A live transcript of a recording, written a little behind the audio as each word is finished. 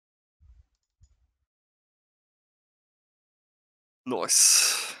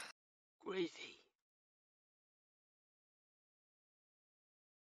Nice. Crazy.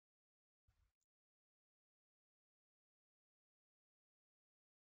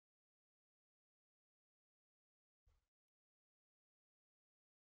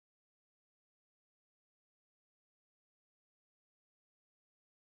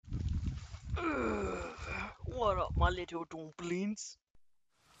 What up, my little dumplings?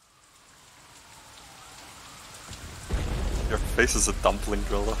 Your face is a dumpling,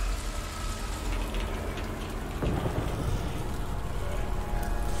 Grilla.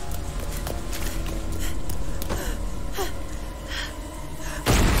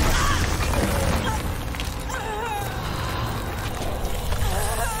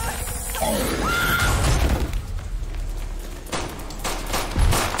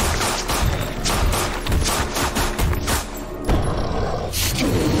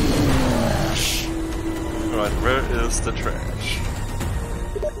 Alright, where is the trash?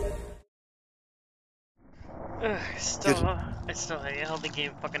 I still hate how the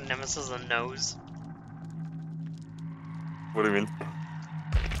game fucking Nemesis a nose. What do you mean?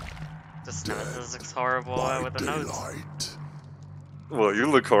 This Nemesis looks horrible with a nose. Well, you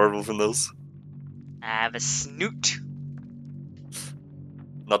look horrible from those. I have a snoot.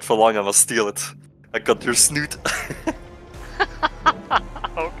 Not for long, I must steal it. I got your snoot.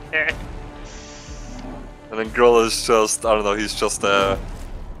 Okay. And then Grilla is just, I don't know, he's just a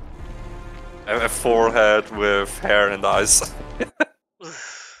forehead with hair and eyes.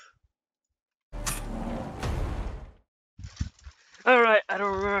 Alright, I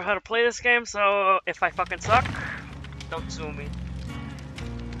don't remember how to play this game, so if I fucking suck, don't sue me.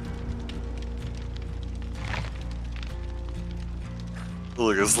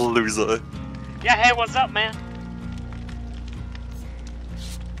 Look at this loser. Yeah, hey, what's up, man?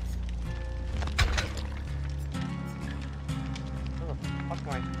 Who the fuck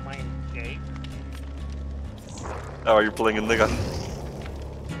am I playing, Jake? How are you playing a nigga?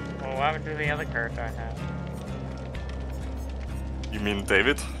 Well, what happened to the other character I have? You mean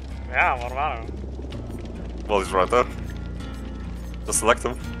David? Yeah, what about him? Well, he's right there. Just select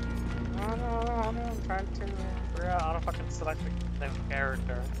him. No, I'm trying to figure out how to fucking select the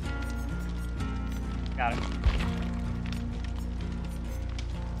character. Got it.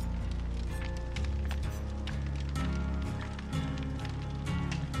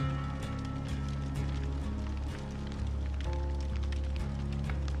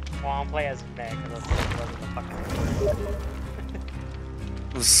 Well, I'll play as Meg, because that's what the fucking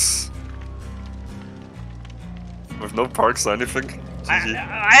With no parks or anything. GG.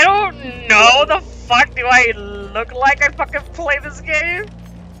 I don't know the fuck do I look like I fucking play this game?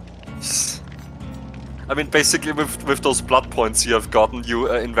 I mean, basically, with those blood points you have gotten,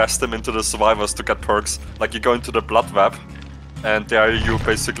 you invest them into the survivors to get perks. Like, you go into the blood web, and there you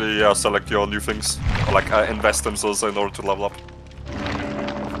basically select your new things. Or, like, invest them so in order to level up.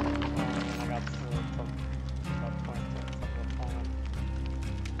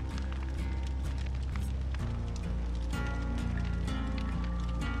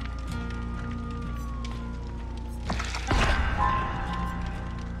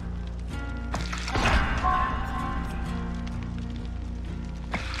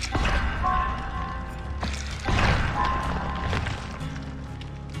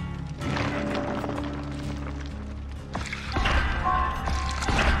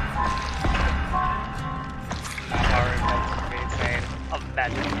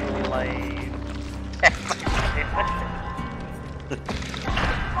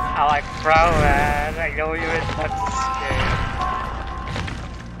 I'm like, bro, man, I know you in touch this game.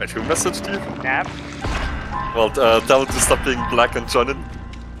 Wait, who messaged you? Nap? Well, tell him to stop being black and join in.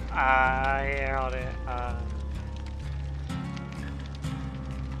 Yeah, hold it.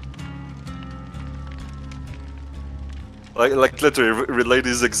 Like literally, relay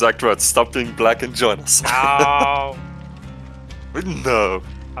these exact words. Stop being black and join us. No! No.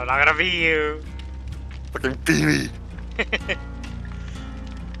 I'm not gonna be you. Fucking be me.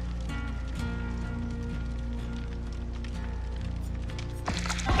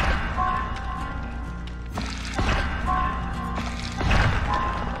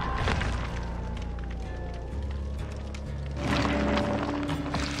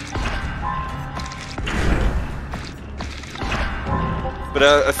 But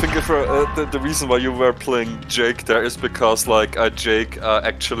I think if the reason why you were playing Jake there is because like Jake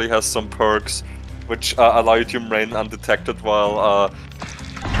actually has some perks which allow you to remain undetected while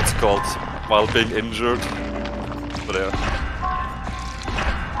what's it called, while being injured. But yeah.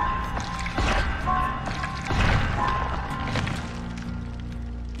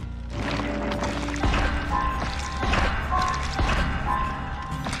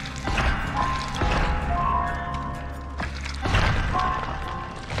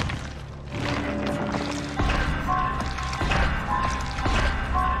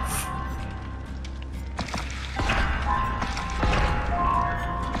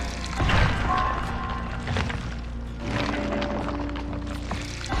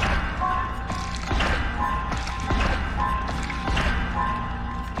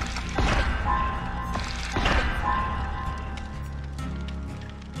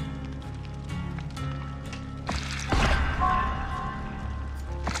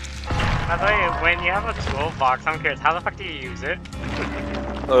 When you have a toolbox, I'm curious, how the fuck do you use it?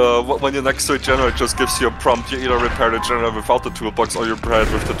 When you're next to a generator, it just gives you a prompt. You either repair the generator without the toolbox or you repair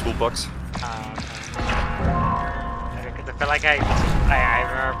it with the toolbox. Okay. Because I feel like I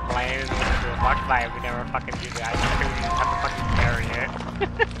remember playing with the toolbox, but I would never fucking use it. I just have to fucking carry it.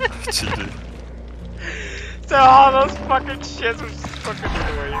 GG. So all those fucking shits was just fucking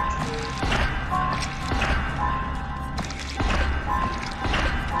annoying.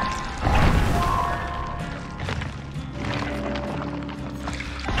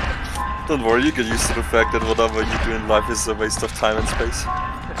 Don't worry, you get used to the fact that whatever you do in life is a waste of time and space.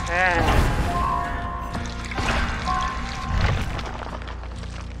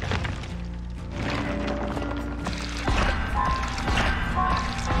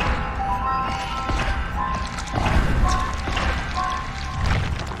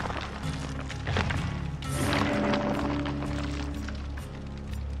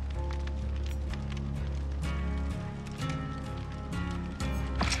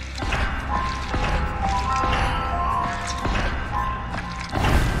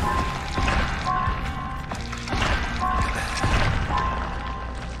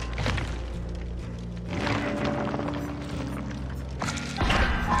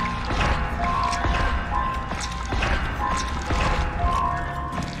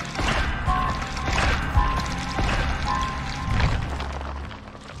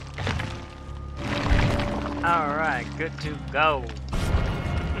 Alright, good to go.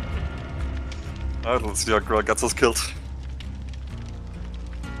 Alright, let's see how girl gets us killed.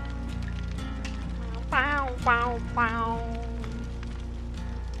 Bow, bow, bow.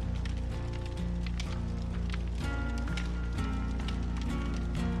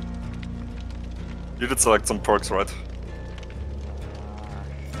 You did select some perks, right?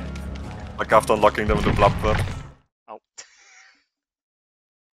 Like after unlocking them in the blob web. Oh.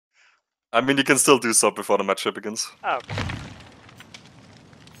 I mean, you can still do so before the match begins. Oh, okay.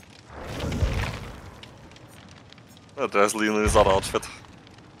 Oh, there's Leon in his other outfit.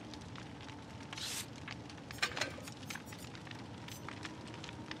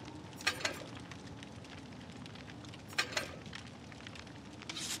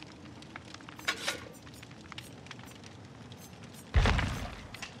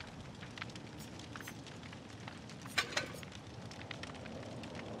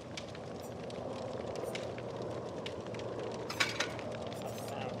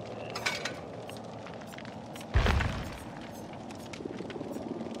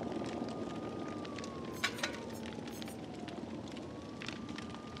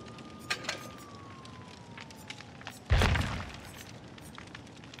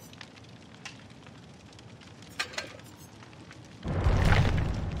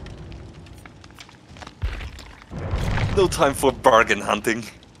 No time for bargain hunting.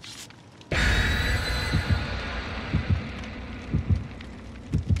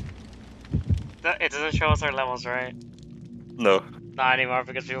 It doesn't show us our levels, right? No. Not anymore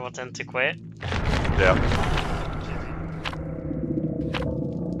because people tend to quit. Yeah.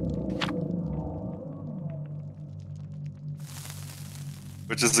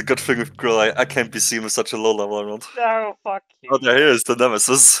 Which is a good thing with Grill. I can't be seen with such a low level around. No, fuck you. Oh, there he is, the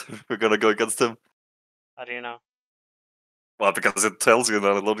Nemesis. We're gonna go against him. How do you know? Well, because it tells you on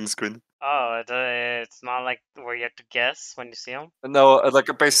the loading screen. Oh, it's not like where you have to guess when you see them? No, like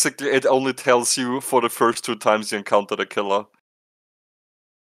basically it only tells you for the first 2 times you encounter the killer.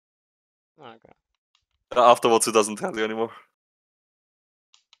 Okay. Afterwards it doesn't tell you anymore.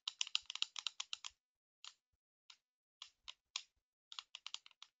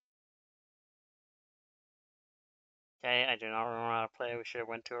 Okay, I do not remember how to play. We should have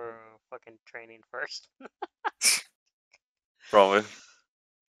went to our fucking training first. Probably.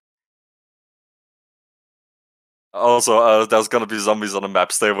 Also, there's gonna be zombies on the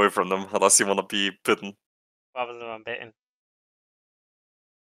map. Stay away from them unless you wanna be bitten. What was I'm bitten?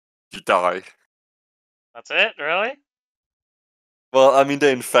 You die. That's it? Really? Well, I mean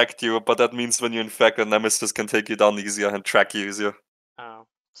they infect you, but that means when you infect, the Nemesis can take you down easier and track you easier. Oh,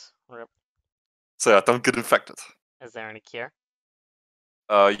 rip. So yeah, don't get infected. Is there any cure?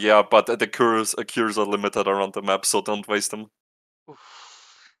 Yeah, but the cures are limited around the map, so don't waste them. Oof.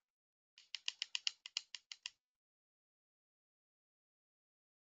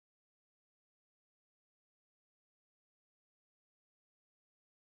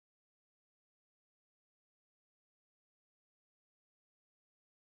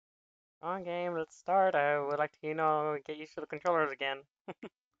 On game, let's start. I would like to, get used to the controllers again.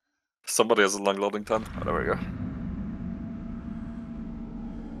 Somebody has a long loading time. Oh, there we go.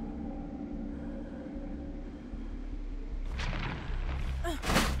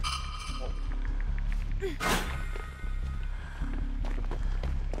 Okay.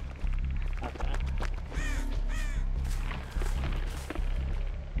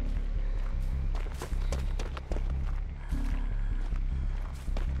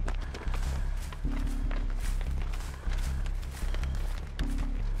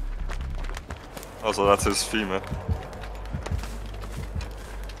 Also, that's his female.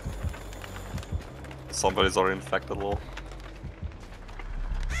 Somebody's already infected, lol.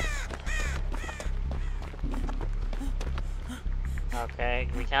 Okay,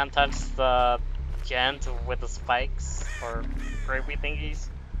 we can't touch the gent with the spikes or creepy thingies.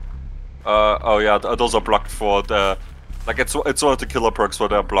 Oh yeah, those are blocked for the... Like, it's one of the killer perks where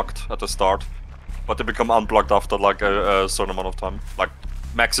they're blocked at the start. But they become unblocked after, like, a certain amount of time. Like,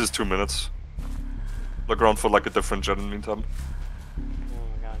 max is 2 minutes. Look around for, like, a different gen in the meantime. Oh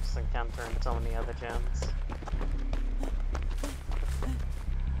my god, just encountering so many other gens.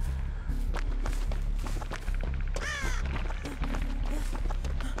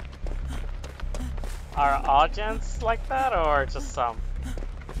 Are all gens like that, or just some?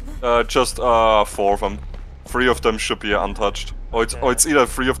 Just 4 of them. 3 of them should be untouched. Or it's either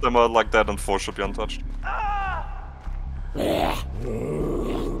 3 of them are like that and 4 should be untouched.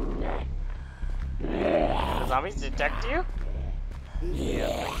 The zombies detect you? Yeah,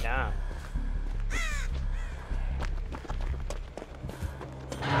 they can.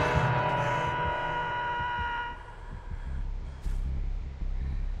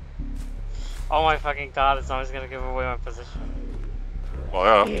 Oh my fucking god, the zombie's gonna give away my position.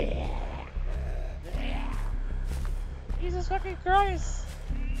 Well, yeah. Jesus fucking Christ!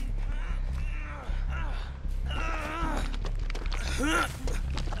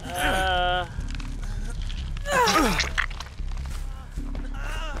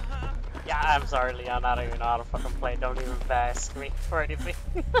 Yeah, I'm sorry, Leon. I don't even know how to fucking play. Don't even ask me for anything.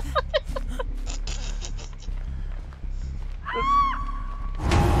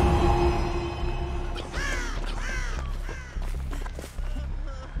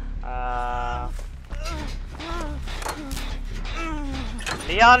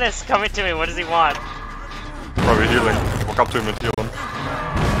 Leon is coming to me. What does he want? Probably healing. Walk up to him and heal him.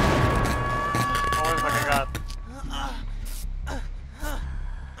 Oh my fucking god.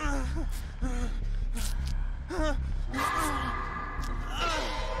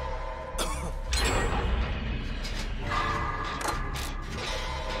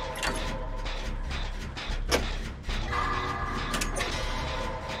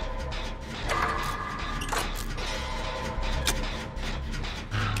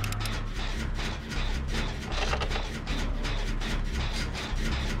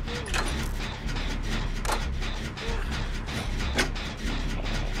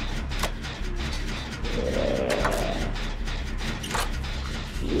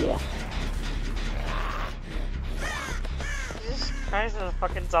 Christ, there's a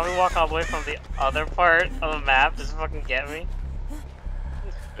fucking zombie walk all the way from the other part of the map just fucking get me.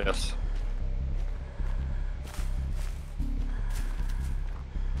 Yes.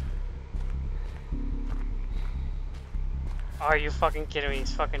 Are you fucking kidding me?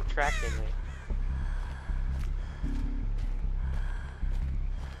 He's fucking tracking me.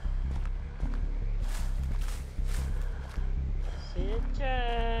 See you,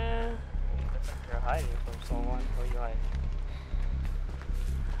 Jen. You're hiding from someone. Who are you hiding?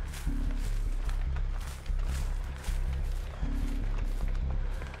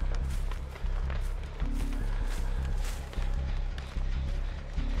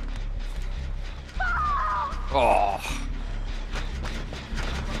 Oh.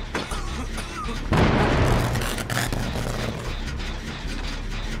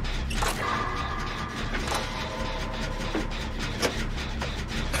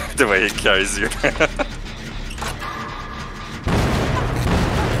 The way he carries you.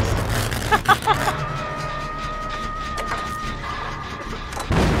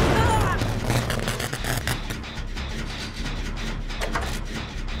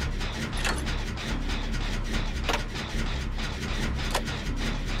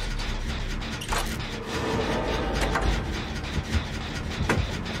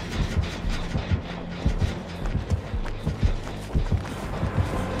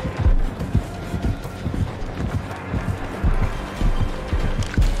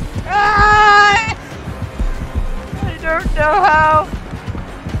 I don't know how.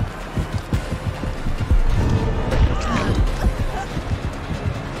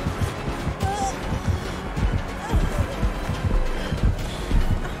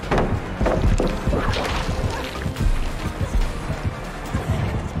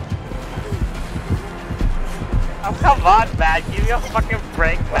 Oh, come on, man. Give me a fucking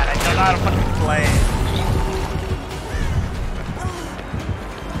break, man. I don't know how to fucking play.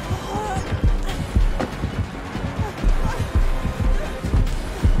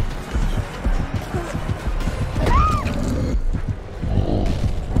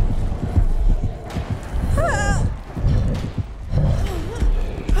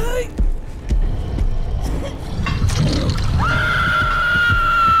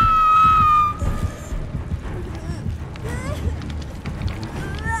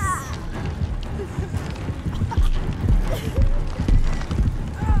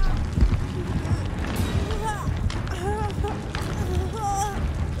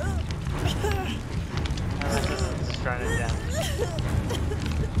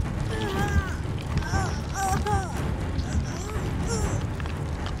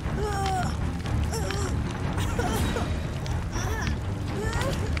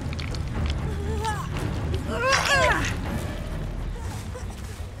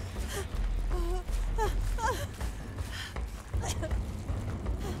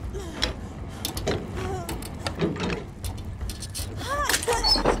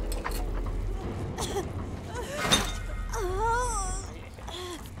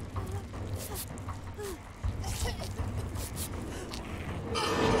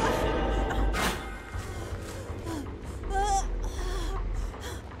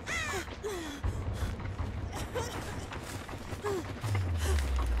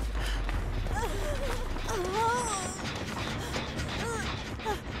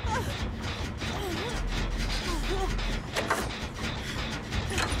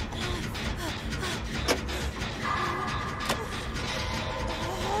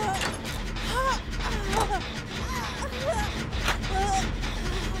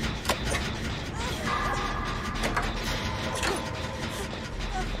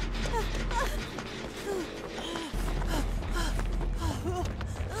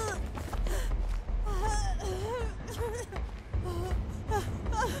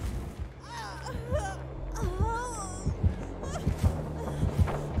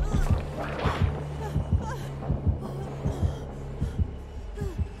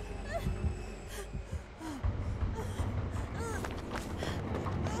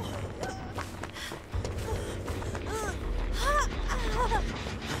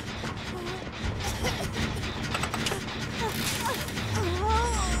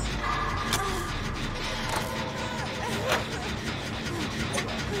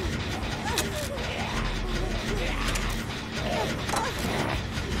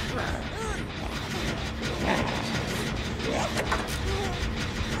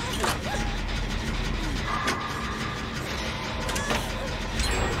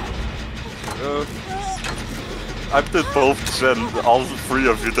 I did both, Jen. All three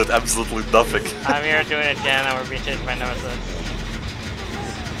of you did absolutely nothing. I'm here doing it again, and we're being chased by Nemesis.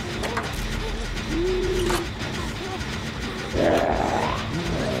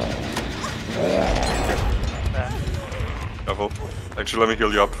 Careful. Actually, let me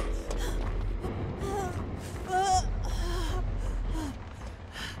heal you up.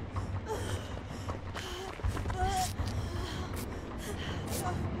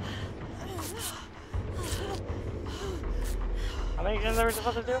 How many gens are we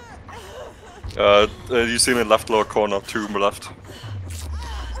supposed to do? You see me in left lower corner, 2 on the left.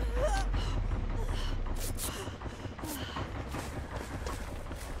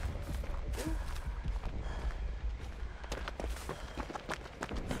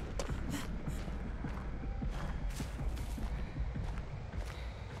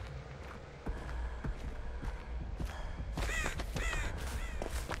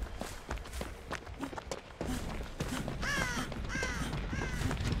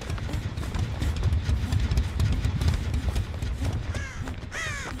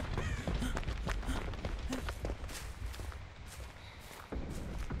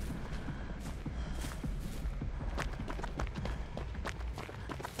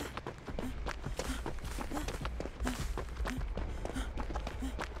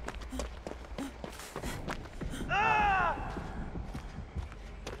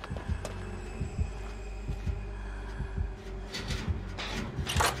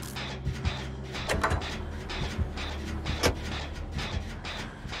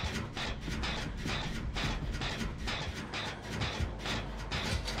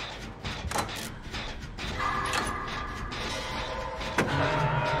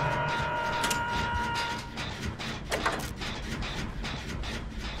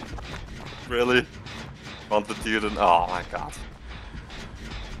 Really? Want the dude and oh my god.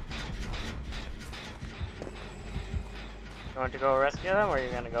 You want to go rescue them, or are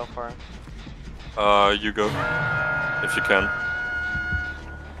you gonna go for him? You go. If you can.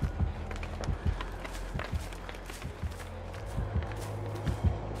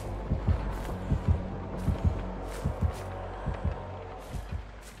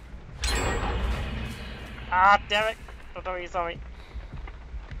 Ah, damn it! Don't tell me you saw me.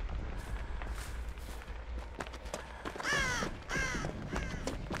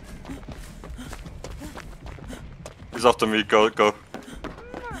 He's after me, go. Oh.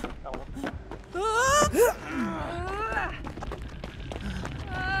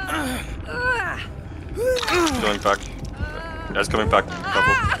 Going back. Yeah, he's coming back.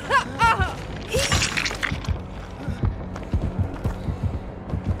 Couple.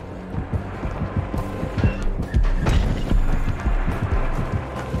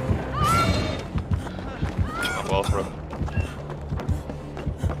 I'm well for him.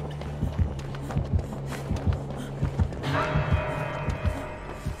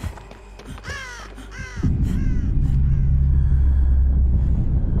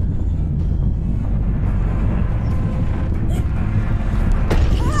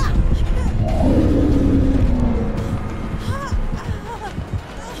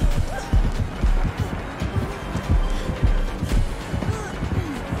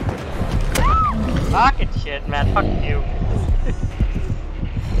 Fucking shit, man. Fuck you.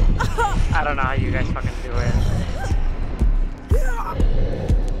 I don't know how you guys fucking do it.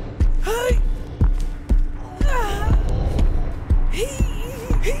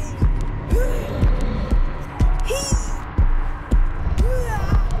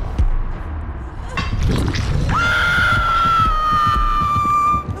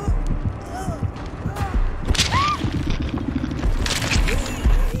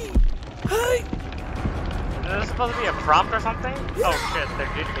 Is this supposed to be a prompt or something? Oh shit, they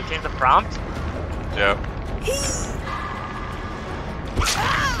changed the prompt? Yeah.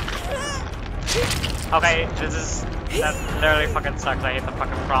 Okay, that literally fucking sucks. I hate the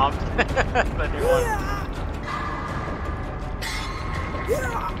fucking prompt. The new one.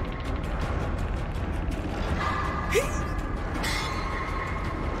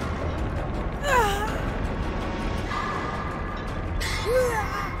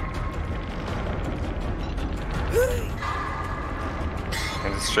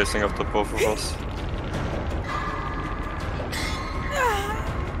 And he's chasing after both of us.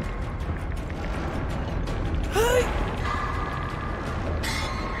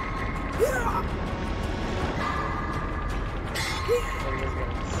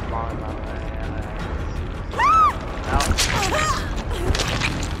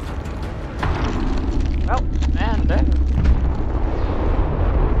 Well, and then.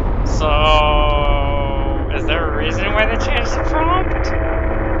 So, is there a reason why they changed the prompt?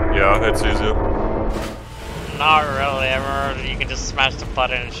 Yeah. Yeah, it's easier. Not really. I remember you can just smash the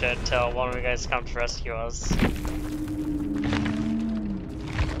button and shit till one of you guys comes to rescue us.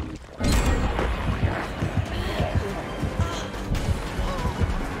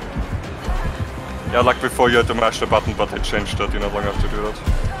 Yeah, like before you had to mash the button, but they changed that, you no longer have to do that.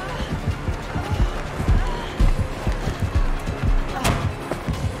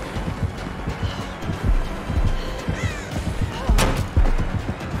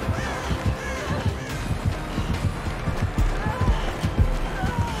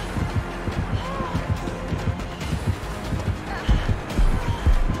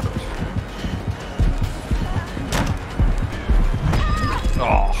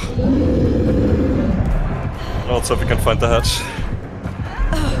 Also, if we can find the hatch.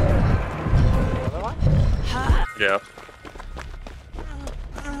 Another one? Yeah.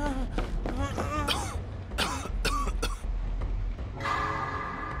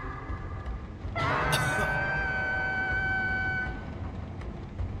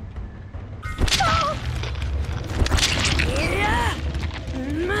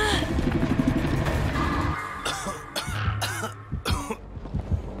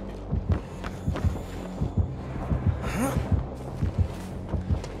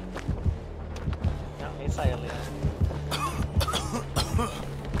 No, it's alien.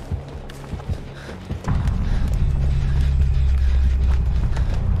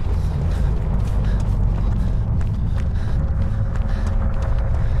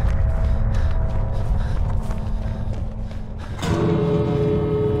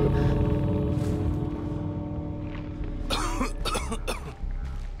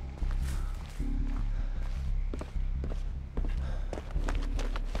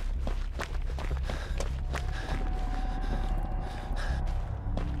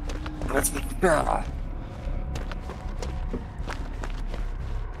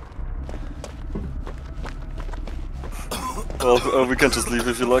 Well, we can just leave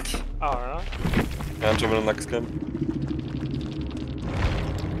if you like. Oh, really? And jump in the next game.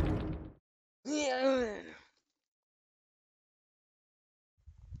 Yeah.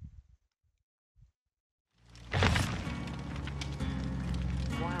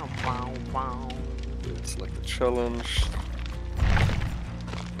 Wow, wow, wow. Select the challenge.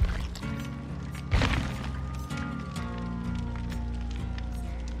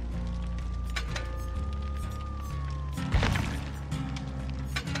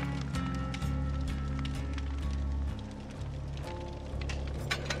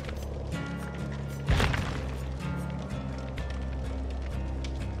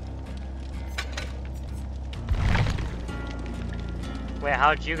 Wait,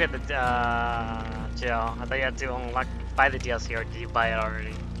 how'd you get the jail? I thought you had to unlock, buy the DLC, or did you buy it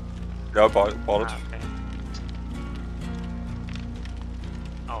already? Yeah, I bought it. Ah, okay.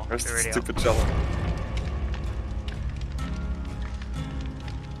 Oh, Where's the the radio. stupid challenge?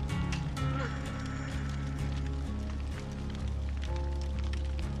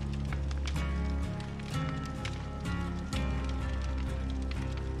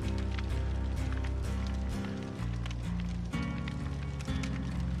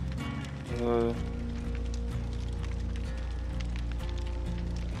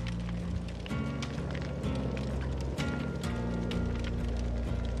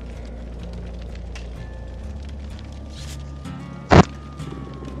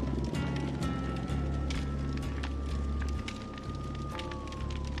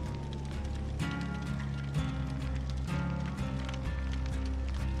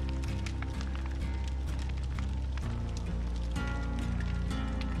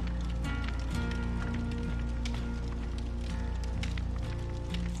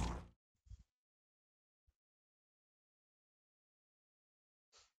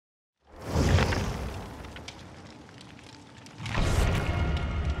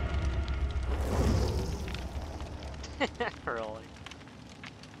 Really?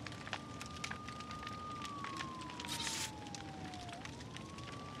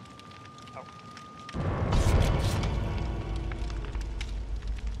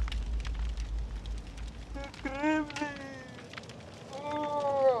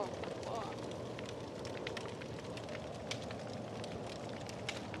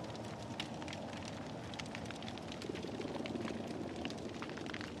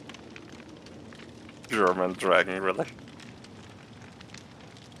 German dragon, really?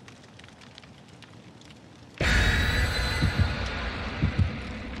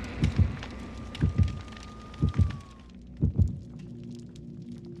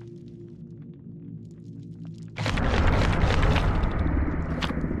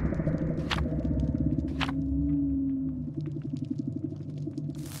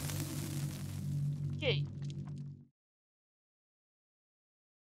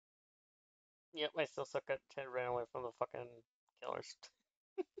 Yep, I still suck at ran away from the fucking killers.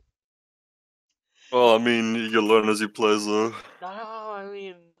 Well, I mean, you learn as you play, so. No, I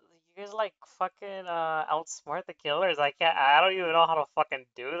mean, you guys like fucking outsmart the killers. I don't even know how to fucking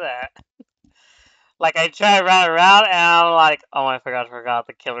do that. Like, I try to run around and I'm like, oh, I forgot.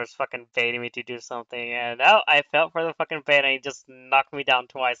 The killer's fucking baiting me to do something. And oh, I fell for the fucking bait and he just knocked me down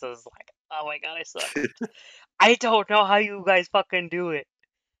twice. I was like, oh my god, I suck. I don't know how you guys fucking do it.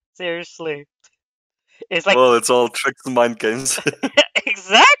 Seriously. It's like, Well, it's all tricks and mind games.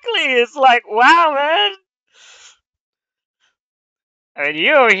 exactly. It's like, wow, man. I mean,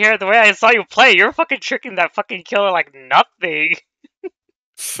 you over here, the way I saw you play, you're fucking tricking that fucking killer like nothing.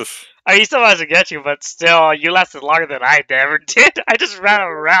 I mean, he still managed to get you, but still, you lasted longer than I ever did. I just ran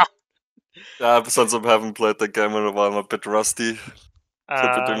around. Since I haven't played the game in a while, I'm a bit rusty.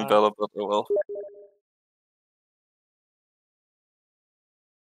 Could be doing better, but oh well.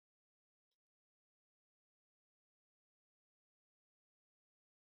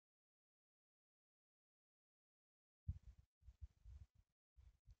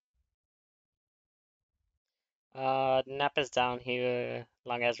 Nap is down here.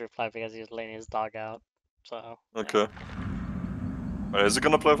 Long as replied because he was letting his dog out. So. Okay. Is he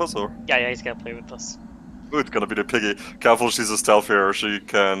gonna play with us or? Yeah, he's gonna play with us. Ooh, it's gonna be the piggy. Careful, she's a stealth here. She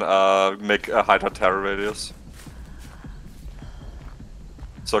can make a hide her terror radius.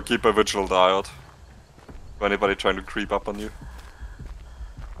 So keep a vigilant eye out for anybody trying to creep up on you.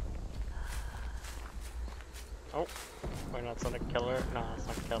 Oh, wait, that's not a killer. No, it's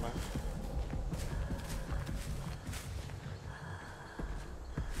not a killer.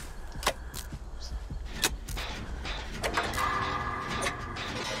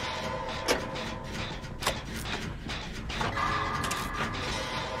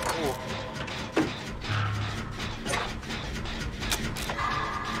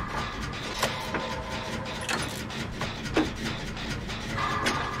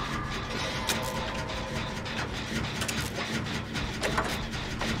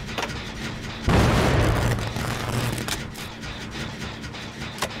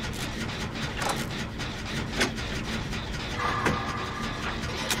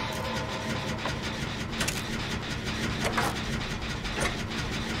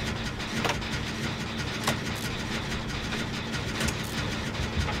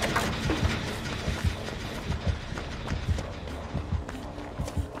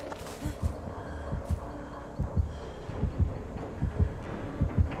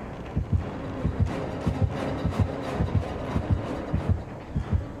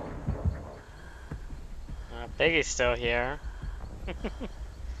 Piggy's still here.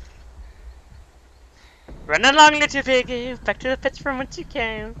 Run along, little piggy, back to the pits from whence you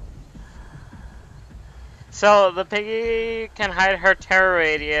came. So the piggy can hide her terror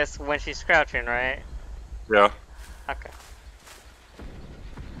radius when she's crouching, right? Yeah. Okay.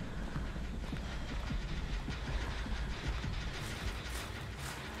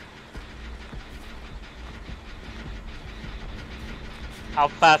 How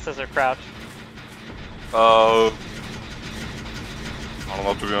fast is her crouch? I don't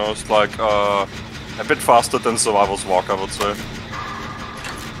know, to be honest, like, a bit faster than Survival's Walk, I would say.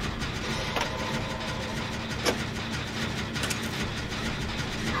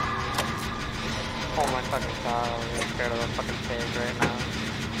 Oh my fucking god, I'm really scared of the fucking pig right now.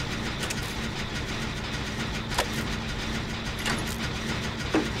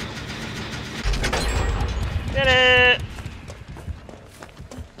 Did it!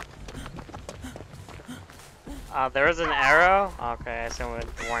 There is an arrow? Okay, I assume it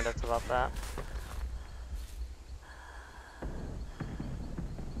warned us about that.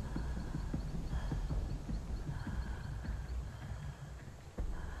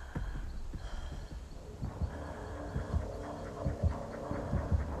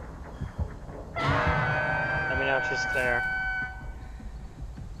 Let me know if she's clear.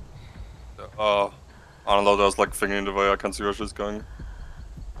 I don't know, there's like thingy in the way, I can't see where she's going.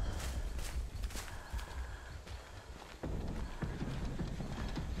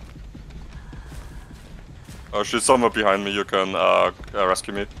 Oh, she's somewhere behind me, you can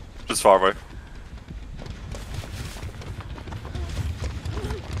rescue me. She's far away.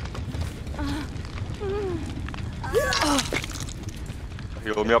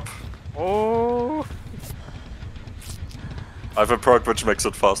 Heal me up. Oh! I have a perk which makes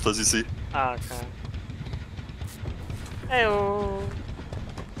it fast, as you see. Oh, okay. Hey-oh!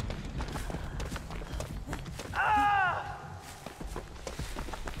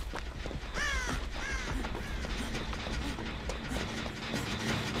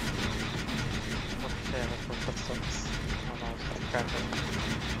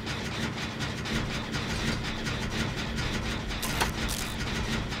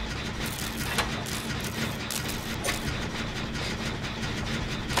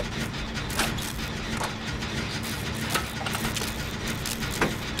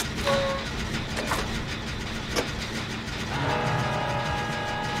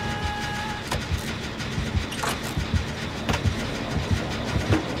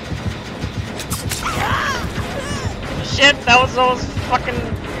 shit! That was those fucking.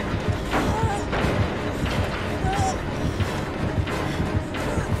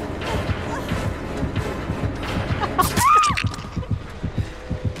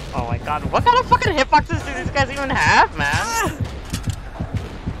 Oh my god, what kind of fucking hitboxes do these guys even have, man?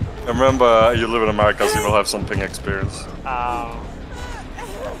 Remember, you live in America, so you will have some ping experience. Oh.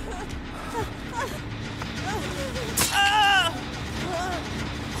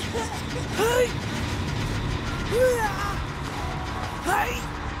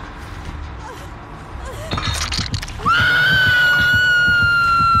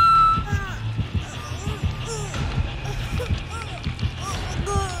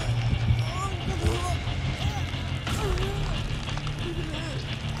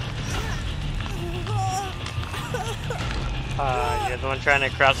 You're the one trying to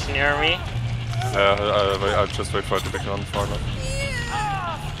crouch near me? I'll just wait for it to become far enough.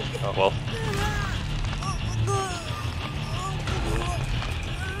 Oh well.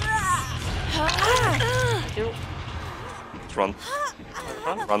 Just run.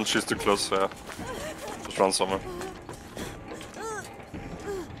 Run, she's too close, yeah. Just run somewhere.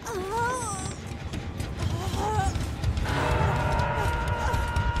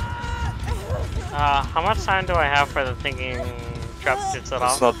 How much time do I have for the thinking trap to set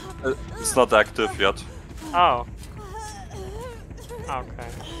off? It's not active yet. Oh. Okay.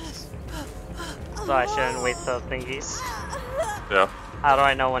 So I shouldn't wait the thingies? Yeah. How do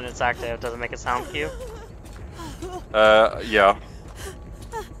I know when it's active? Does it make a sound cue? Yeah.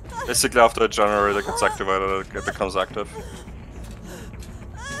 Basically after a generator gets activated, it becomes active.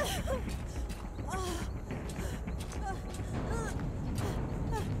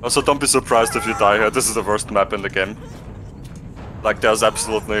 Also, don't be surprised if you die here. This is the worst map in the game. Like, there's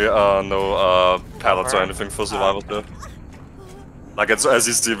absolutely no pallets or anything for survival there. Like, it's as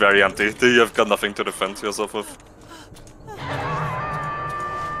you see, very empty. You've got nothing to defend yourself with.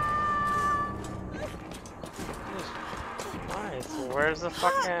 Nice. Where's the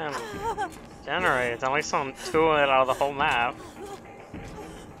fucking generator? It's only some two out of the whole map.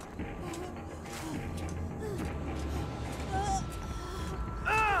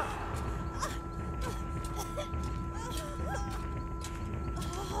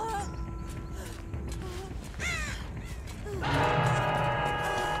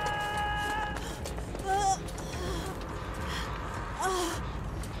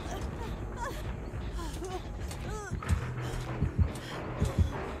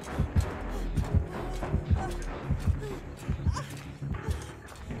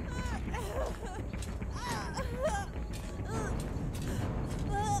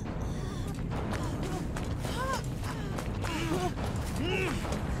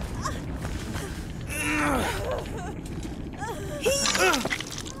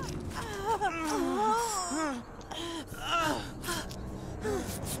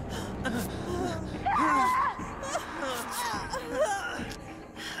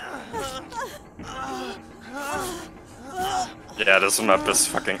 Yeah, this map is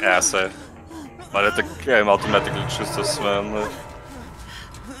fucking ass, eh? Why did the game automatically choose this one?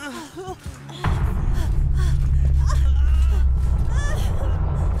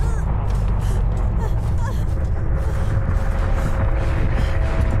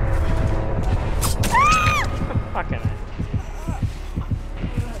 Fucking.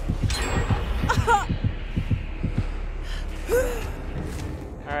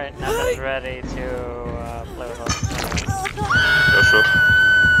 Alright, now that's ready to play with us. Yeah, sure.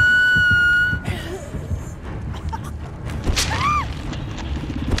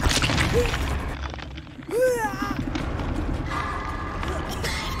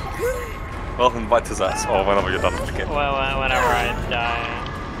 Well, invite his ass, or whenever you're done with the game. Well, whenever I die.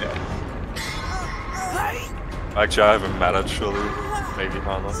 Yeah. Actually, I haven't met actually. Maybe, I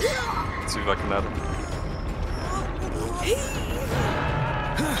don't know. Let's see if I can add it.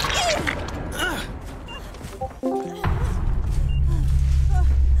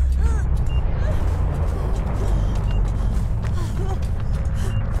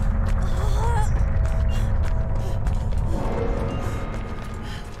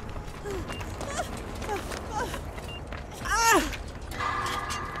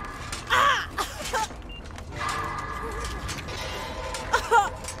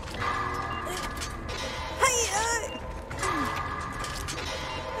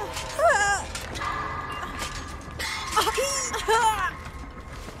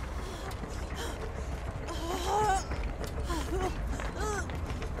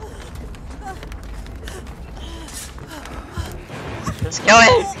 Just kill me!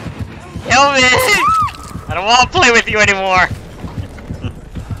 Kill me! I don't want to play with you anymore!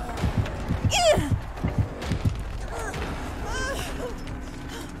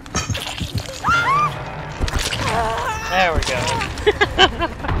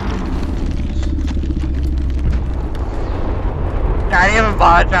 I didn't even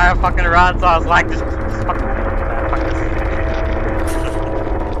bother trying to fucking run, so I was like, just fucking fuck this.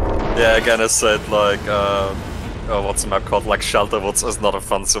 Yeah, again, I said, like, what's the map called? Like, Shelterwoods is not a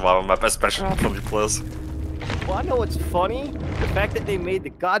fun survival map, especially not for new players. Well, I know what's funny? The fact that they made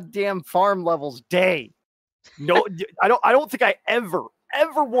the goddamn farm levels day. No, I don't think I ever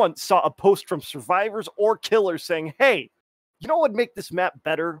once saw a post from survivors or killers saying, hey, you know what would make this map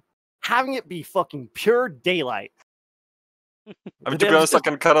better? Having it be fucking pure daylight. I mean, to be honest, I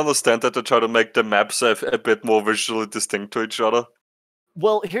can kind of understand that they try to make the maps a bit more visually distinct to each other.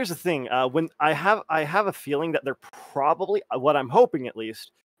 Well, here's the thing. When I have a feeling that they're probably, what I'm hoping at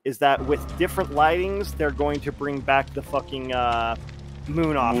least, is that with different lightings, they're going to bring back the fucking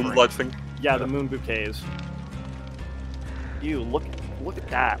moon offering. Moonlight thing. Yeah, the moon bouquets. Ew, look at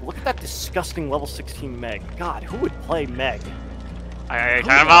that. Look at that disgusting level 16 Meg. God, who would play Meg? Are you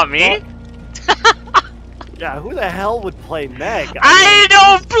talking about me? Yeah, who the hell would play Meg? I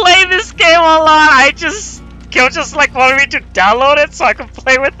don't play this game a lot. Gil just like wanted me to download it so I could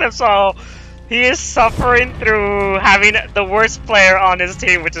play with him. So he is suffering through having the worst player on his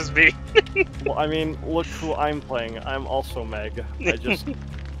team, which is me. Well, I mean, look who I'm playing. I'm also Meg. I just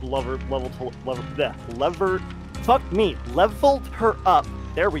leveled her up.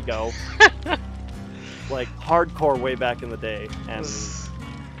 There we go. Like hardcore way back in the day, and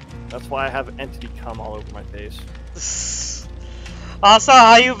that's why I have entity cum all over my face. Also,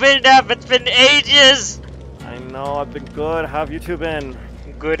 how you been, Deb? It's been ages. I know, I've been good. How have you two been?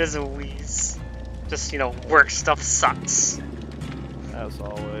 Good as a wheeze. Just, you know, work stuff sucks. As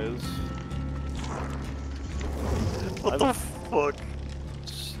always. What the fuck?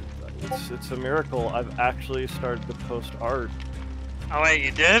 It's a miracle. I've actually started to post art. Oh wait,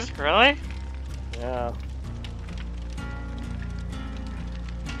 you did? Really? Yeah.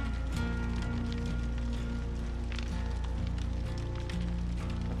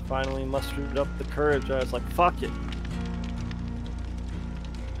 I finally mustered up the courage. I was like, fuck it.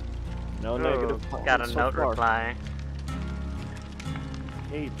 No negative. Got a so note far. reply.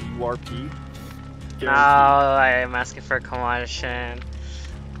 Hey, DURP. No, I'm asking for a commotion.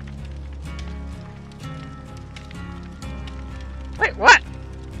 Wait, what?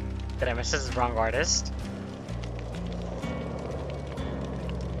 Did I miss this the wrong artist?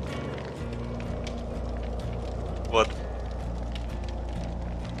 What?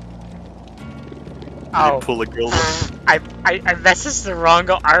 Oh. You pull a girl. I messaged the wrong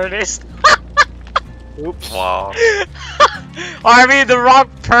artist. Oops. Wow. Or I mean the wrong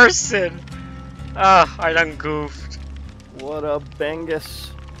person. Ugh, I done goofed. What a bangus.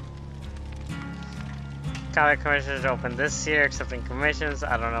 Comic commissions open this year, accepting commissions.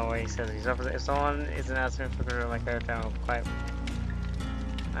 I don't know what he says he's open. If someone isn't asking for my character, I'm quite.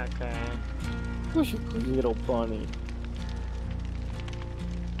 Okay. Who's your little bunny?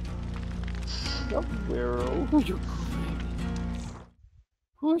 Sub-Zero.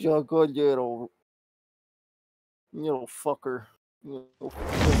 Who's your good little fucker?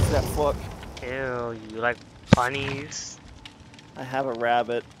 What's that fuck? Ew, you like bunnies? I have a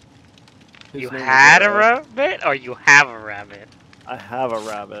rabbit. His You name is, had a rabbit, or you have a rabbit? I have a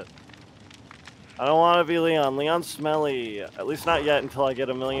rabbit. I don't want to be Leon. Leon's smelly. At least not yet until I get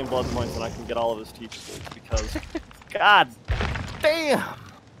 1,000,000 blood points and I can get all of his teachables. Because, god damn!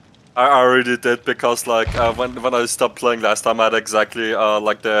 I already did because like when I stopped playing last time I had exactly I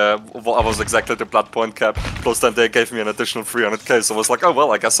was exactly the blood point cap, plus then they gave me an additional 300k, so I was like, oh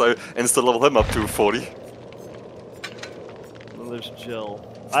well, I guess I insta level him up to 40. And there's Jill.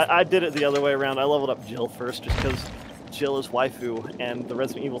 I did it the other way around. I leveled up Jill first just because Jill is waifu and the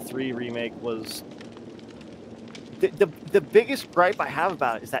Resident Evil 3 remake was... The biggest gripe I have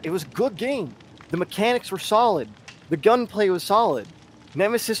about it is that it was a good game. The mechanics were solid. The gunplay was solid.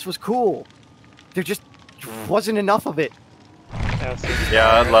 Nemesis was cool. There just wasn't enough of it.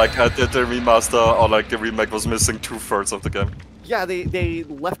 Yeah, like the remaster or like the remake was missing 2/3 of the game. Yeah, they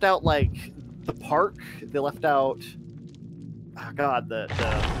left out like the park. They left out, oh god, the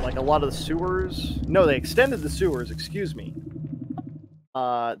like a lot of the sewers. No, they extended the sewers. Excuse me.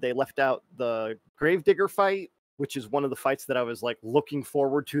 They left out the Gravedigger fight, which is one of the fights that I was like looking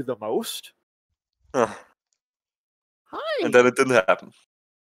forward to the most. Huh. Hi. And then it didn't happen.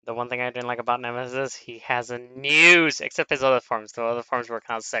 The one thing I didn't like about Nemesis, he has a news, except his other forms. The other forms were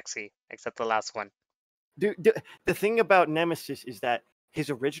kind of sexy, except the last one. Dude, the thing about Nemesis is that his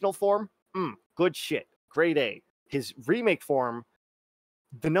original form, good shit, grade A. His remake form,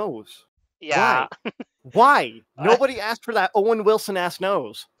 the nose. Yeah. Why? Nobody asked for that Owen Wilson ass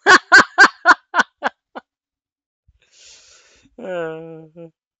nose.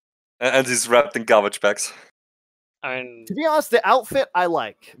 And he's wrapped in garbage bags. I mean, To be honest, the outfit I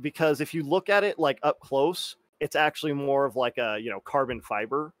like because if you look at it like up close, it's actually more of like a carbon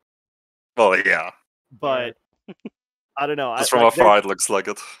fiber. Well, yeah. But I don't know. Just from afar, it looks like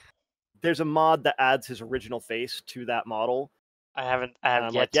it. There's a mod that adds his original face to that model. I have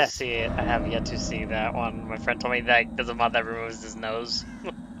yet to see it. I have yet to see that one. My friend told me that there's a mod that removes his nose.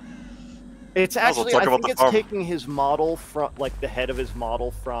 It's actually, I think it's taking his model from, like, the head of his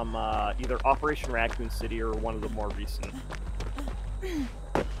model from either Operation Raccoon City or one of the more recent.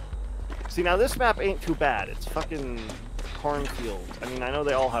 See, now this map ain't too bad. It's fucking cornfield. I mean, I know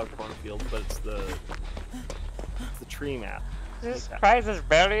they all have cornfields, but it's the tree map. Jesus Christ, there's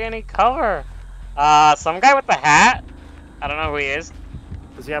barely any cover. Some guy with the hat. I don't know who he is.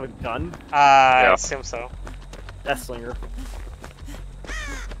 Does he have a gun? I assume so. Deathslinger.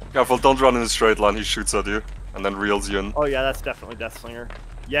 Careful, don't run in a straight line, he shoots at you, and then reels you in. Oh yeah, that's definitely Deathslinger.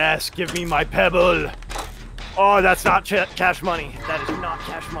 Yes, give me my pebble! Oh, that's not cash money. That is not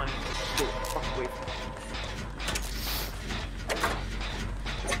cash money. Go the fuck away from me.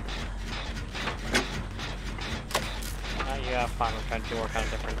 Yeah, fine, I'm trying to work on a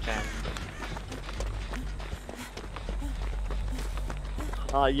different gen.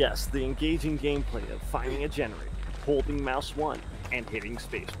 Yes, the engaging gameplay of finding a generator, holding mouse 1, and hitting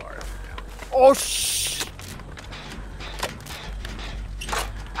spacebar. Oh shh!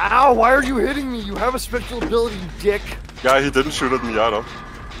 Ow, why are you hitting me? You have a special ability, you dick! Yeah, he didn't shoot at me either.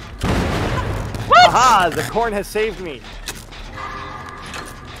 What? Aha, the corn has saved me!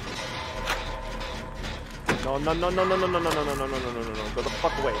 No, no, no, no, no, no, no, no, no, no, no, no, no, no, no, no, go the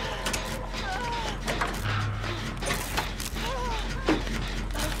fuck away.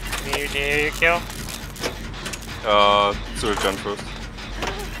 Need you kill? Sewage gen first.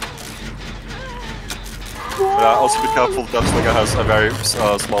 Yeah, also be careful, Deathslinger has a very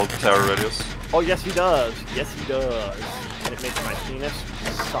small terror radius. Oh, yes he does. Yes he does. And it makes my penis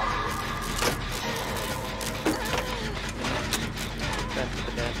suck.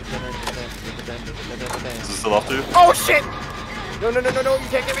 Is it still after you? Oh shit! No, no, no, no, no, you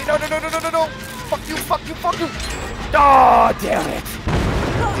can't get me! No, no, no, no, no, no, no! Fuck you, fuck you, fuck you! Oh, damn it!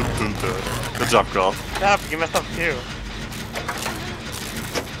 Good job, girl. Stop, you messed up too.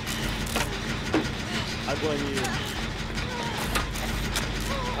 I blame you.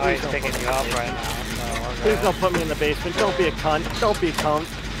 Oh, he's picking you up right now. So please don't put me in the basement. Don't be a cunt. Don't be a cunt.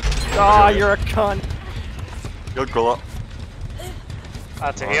 Ah, oh, you're a cunt. Good girl.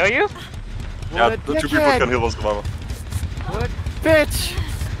 To heal you? Yeah, the 2 people can heal one survivor. What a bitch!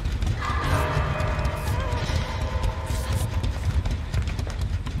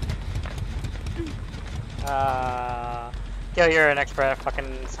 Yo, you're an expert at fucking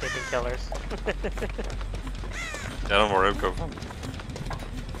escaping killers. Yeah, don't worry, I'm covered.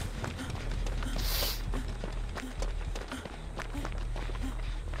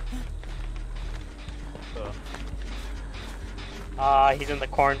 He's in the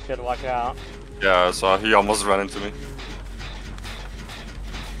cornfield, watch out. Yeah, so he almost ran into me.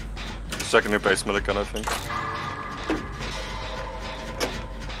 He's checking your base medican, I think.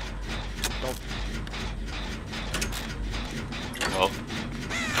 Well.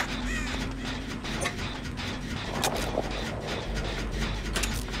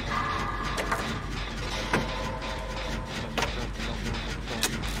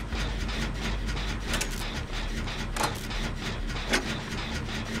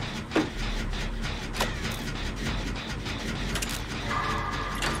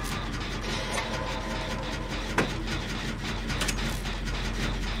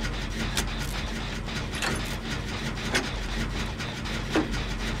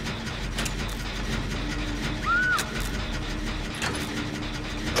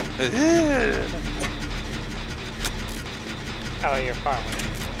 Oh, you're far away.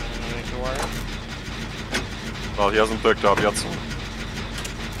 No need to worry. Well, he hasn't picked up yet, so.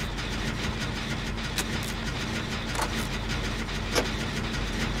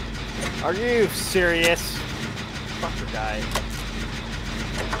 Are you serious? Fucker guy.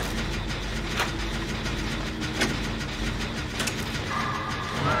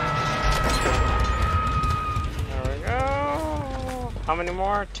 There we go. How many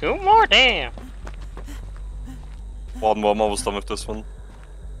more? 2 more? Damn. One more, I'm almost done with this one.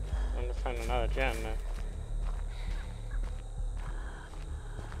 I'm gonna find another gen.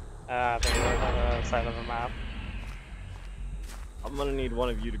 I think we're on the other side of the map. I'm gonna need one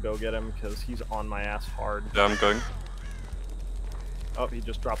of you to go get him because he's on my ass hard. Yeah, I'm going. Oh, he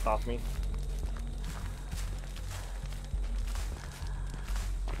just dropped off me.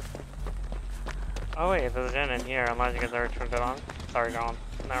 Oh wait, there's a gen in here, unless you guys already turned it on. Sorry, gone.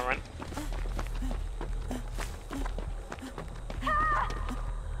 Never mind.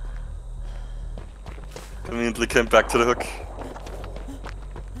 Immediately came back to the hook.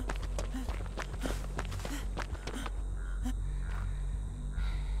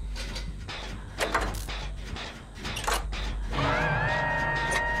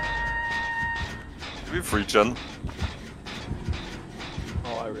 Do we have regen?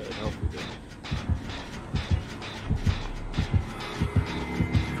 Oh, I really hope we do.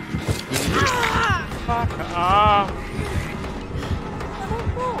 Fuck off.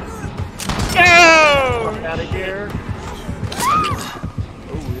 Go! Fuck out of here.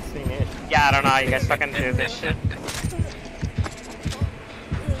 Oh, this thing is. Yeah, I don't know how you guys fucking do this shit.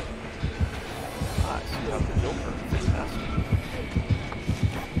 I see how the Joker is nasty.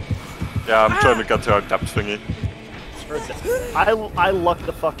 Yeah, I'm trying to get to our depth thingy. I lucked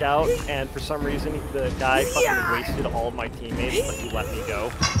the fuck out, and for some reason the guy fucking wasted all of my teammates, but he let me go.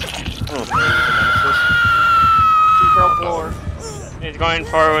 Ground floor. He's going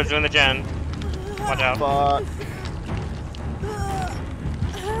forward doing the gen. Watch out. Fuck.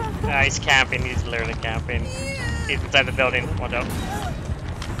 He's camping, he's literally camping. He's inside the building, watch out.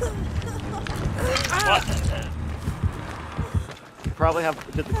 What? You probably have.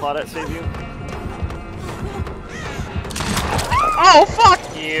 Did the Claudette save you? Oh, fuck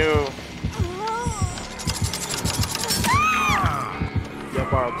you! Yeah,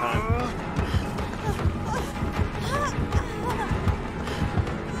 borrowed time.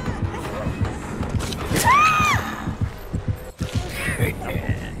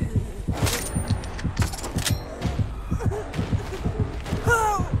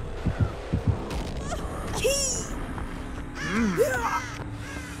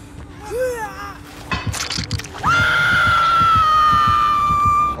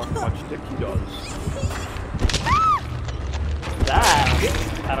 Fuck much dick he does. That.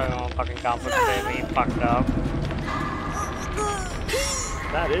 I don't know, fucking complex me fucked up.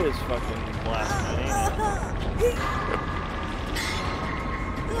 That is fucking blasphemy, ain't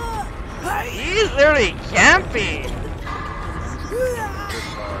He's literally camping!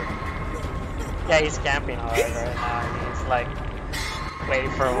 Yeah, he's camping hard right now. He's like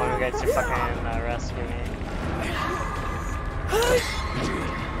waiting for one of you guys to fucking rescue me.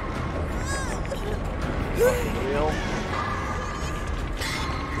 fucking real.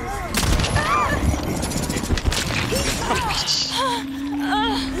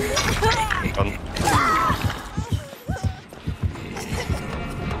 Done.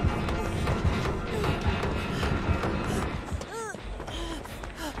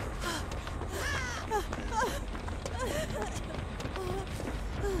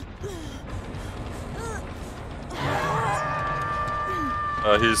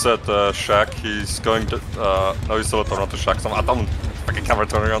 He's at the shack. He's going to. No, he's still at the shack. I don't fucking camera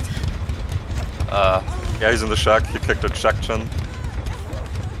turn around. Yeah, he's in the shack. He kicked the shack gen.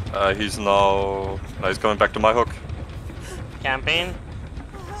 He's now. No, he's going back to my hook. Camping?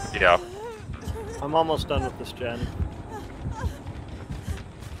 Yeah. I'm almost done with this gen.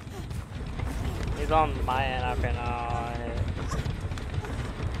 He's on my end up in I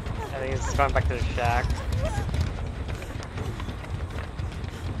think he's going back to the shack.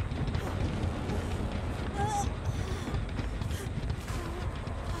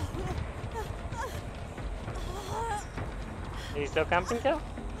 Are you still camping, Kill?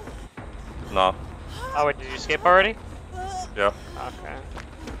 No. Oh wait, did you escape already? Yeah. Okay.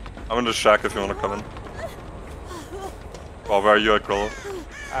 I'm in the shack if you want to come in. Well, where are you at, Grollo?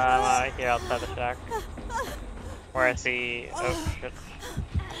 I'm out here outside the shack. Where I see. Oh shit.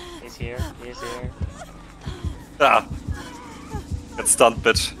 He's here. He's here. Ah! Get stunned,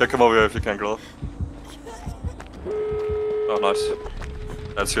 bitch. Yeah, come over here if you can, Grollo. Oh, nice.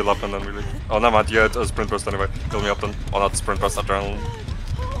 Let's heal up and then we leave. Oh, never mind. You had a sprint burst anyway. Heal me up then. Oh, not sprint burst, adrenaline.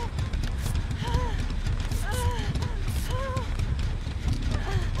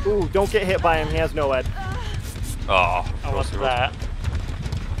 Ooh, don't get hit by him. He has no ed. Oh, Oh, what's that?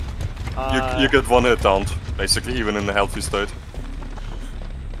 You get one hit down, basically, even in the healthy state.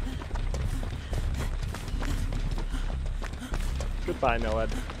 Goodbye, no ed.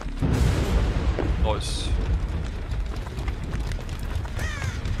 Nice.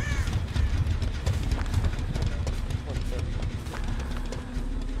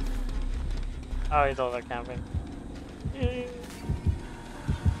 Oh, he's over camping.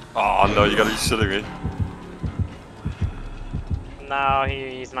 Oh no, you gotta be shitting me. No,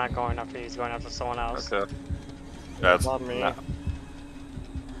 he's not going after. He's going after someone else. Okay. Yeah, it's On me. nah.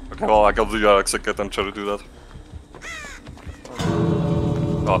 Okay, well, I gotta do your exit kit and try to do that.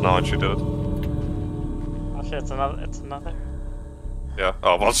 Oh, no, and she did it. Oh shit, it's another. It's another. Yeah.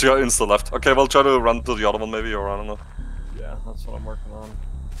 Oh, well, she got insta left. Okay, well, try to run to the other one maybe, or I don't know. Yeah, that's what I'm working on.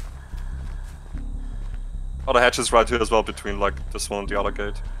 Oh, the hatch is right here as well between like this one and the other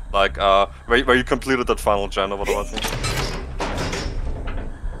gate. Like where you completed that final gen or whatever I think.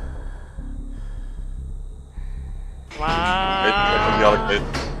 Come Right from the other gate.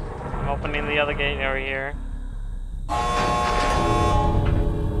 I'm opening the other gate over here.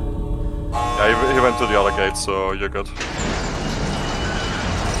 Yeah, he went to the other gate, so you're good.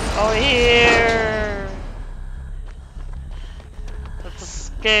 Oh, here! Let's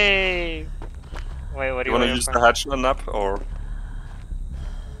escape! Wait, what do You wanna waiting use for? the hatch on nap or?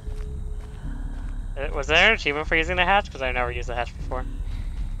 Was there an achievement for using the hatch? Because I've never used the hatch before.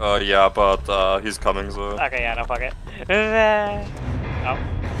 Yeah, but he's coming, so. Okay, yeah, no, fuck it. Oh,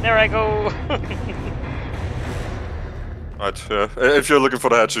 there I go! Right, yeah. If you're looking for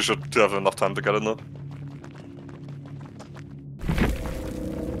the hatch, you should have enough time to get it now.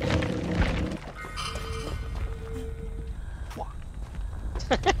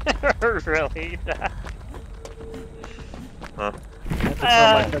 Really? Huh.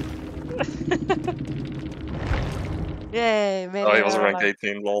 Yay, made Oh, it he was out rank alive.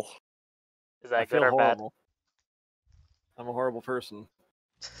 18, lol. Is I that feel good or bad? horrible. I'm a horrible person.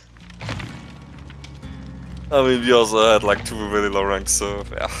 I mean, we also had like 2 really low ranks, so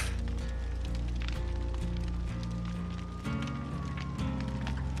yeah.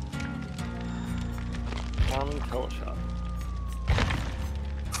 One kill shot.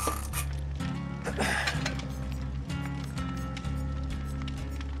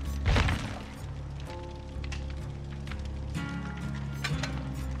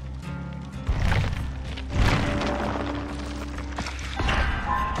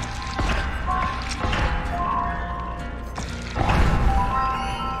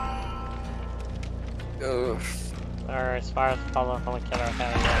 Or as far as follow up on the killer, okay,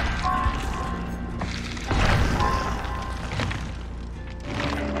 yeah.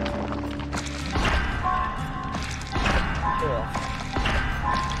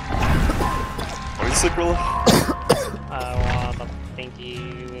 What is it, Grilla? I want the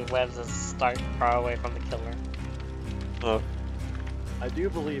pinky webs to start far away from the killer. Oh. I do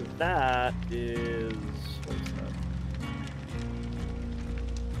believe that is. What is that?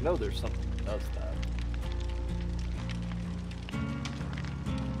 No, there's something that does that.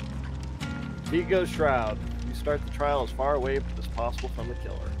 Vigo Shroud. You start the trial as far away as possible from the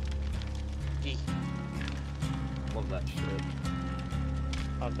killer. Eek. Love that shit.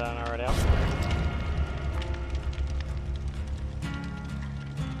 I'm done already. Out.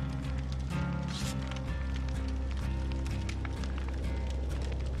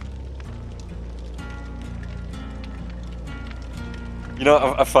 You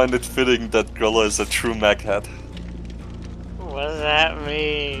know, I find it fitting that Grilla is a true mech head. What does that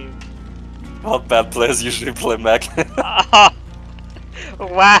mean? Not bad players usually play mech. Oh,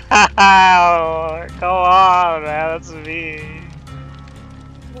 wow! Come on, man, that's me.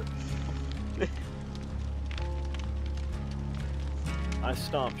 I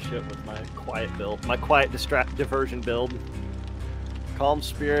stomp shit with my quiet build. My quiet diversion build. Calm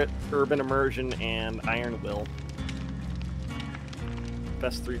Spirit, Urban Immersion, and Iron Will.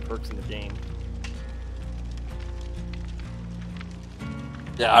 Best 3 perks in the game.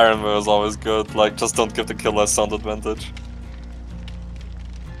 Yeah, Iron Will is always good. Like, just don't give the killer sound advantage.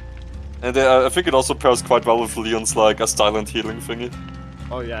 And I think it also pairs quite well with Leon's like a silent healing thingy.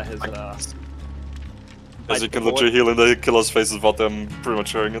 Oh yeah, his As you can literally heal in the killer's faces without them pretty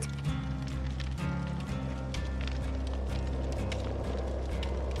much hearing it.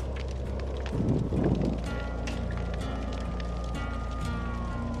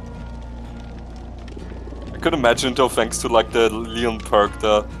 I could imagine though, thanks to like the Leon perk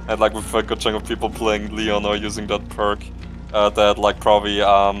there, and like with a good chunk of people playing Leon or using that perk, that like probably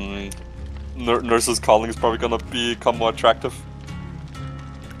Nurse's Calling is probably gonna become more attractive.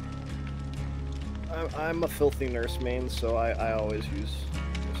 I'm a filthy nurse main, so I always use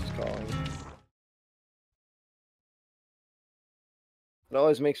Nurse's Calling. It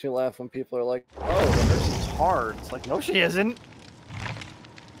always makes me laugh when people are like, "Oh, the nurse is hard." It's like, no, she isn't.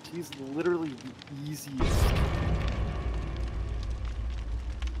 She's literally the easiest.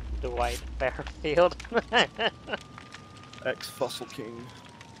 Dwight Fairfield. Ex-Fossil King.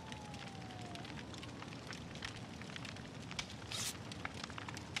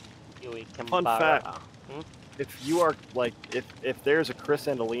 Fun fact. Hmm? If you are like, if there's a Chris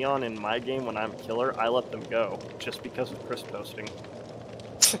and a Leon in my game when I'm a killer, I let them go just because of Chris posting.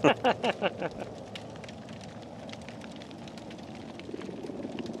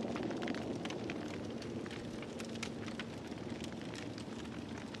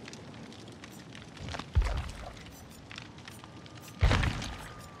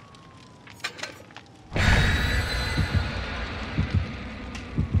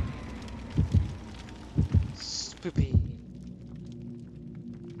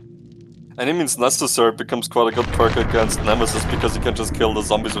 Any means necessary becomes quite a good perk against Nemesis because you can just kill the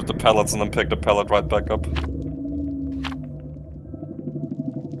zombies with the pellets and then pick the pellet right back up.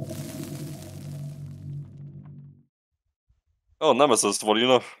 Oh, Nemesis, what do you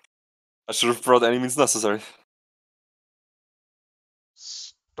know? I should have brought any means necessary.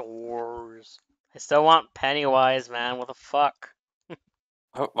 Stores. I still want Pennywise, man. What the fuck?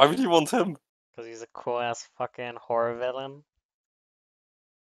 Why would you want him? Because he's a cool ass fucking horror villain.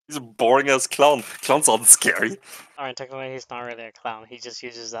 He's a boring ass clown. Clowns aren't scary. Alright, technically he's not really a clown. He just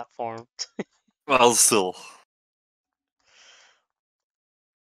uses that form. Well, still.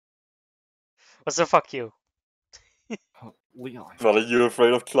 What's the fuck you? Leon. Well, are you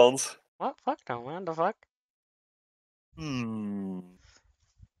afraid of clowns? What? Fuck no, man. The fuck?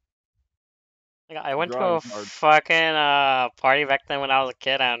 Like, I went to a Drawing hard. fucking party back then when I was a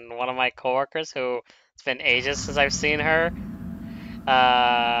kid, and one of my coworkers, who it's been ages since I've seen her,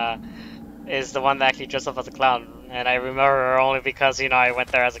 is the one that actually dressed up as a clown, and I remember her only because, you know, I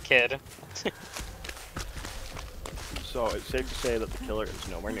went there as a kid. So it's safe to say that the killer is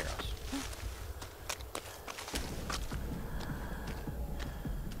nowhere near us.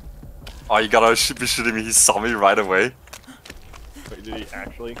 Oh, you gotta be shitting me, he saw me right away. Wait, did he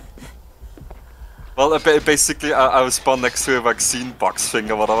actually? Well, basically, I was spawned next to a vaccine box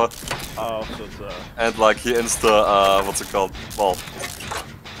thing or whatever. Oh, so it's And like, he insta, what's it called? Well,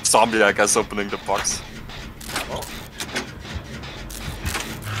 zombie, I guess, opening the box. Oh.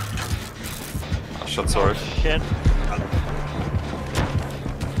 Oh shit, sorry. Shit.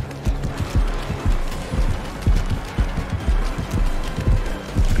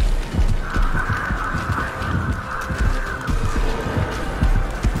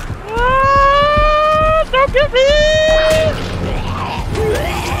 Don't get me!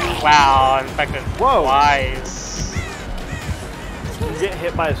 Wow, I'm infected Whoa. twice. You get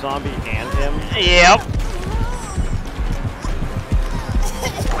hit by a zombie and him? Yep.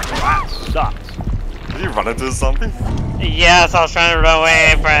 That sucks. Did you run into a zombie? Yes, I was trying to run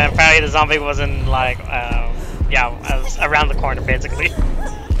away, but apparently the zombie wasn't like, yeah, I was around the corner basically.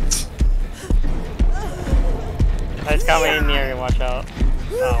 It's coming near you, watch out.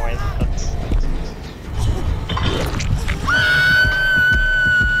 Oh wait, that's...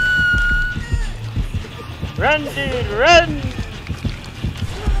 Run, dude, run!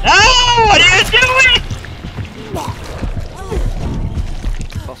 No! What are you doing?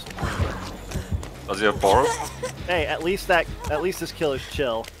 Does he have borrow? Hey, at least this killer's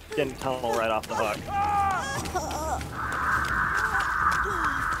chill. Didn't tunnel right off the hook.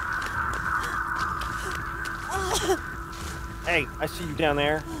 Hey, I see you down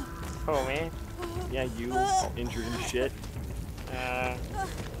there. Oh, me? Yeah, you, all injured and shit.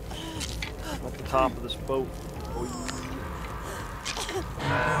 At the top of this boat.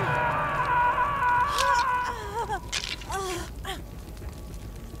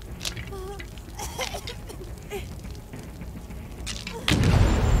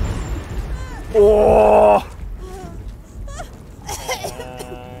 Oh!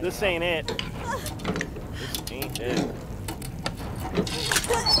 This ain't it. This ain't it.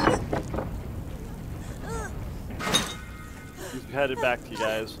 He's headed back to you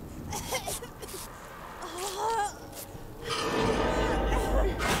guys.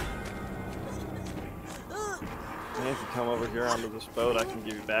 And if you come over here onto this boat, I can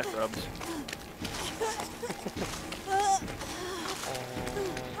give you back rubs.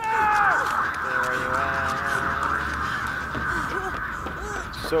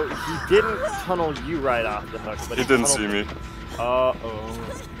 So he didn't tunnel you right off the hook, but He didn't see me. Uh-oh.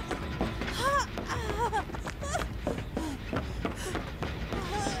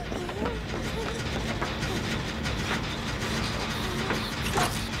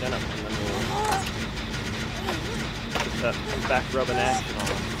 Stand up and then we'll get that back rubbing action on.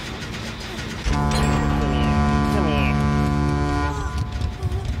 Come here.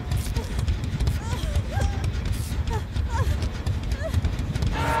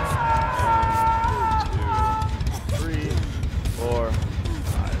 1, 2, 3, 4, 5.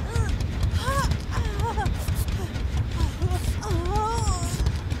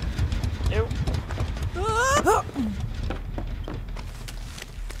 Ew.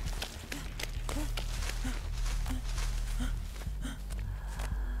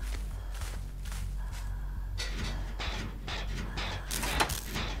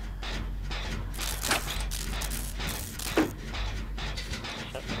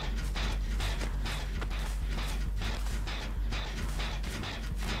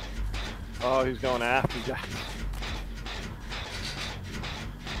 Oh, he's going after you guys.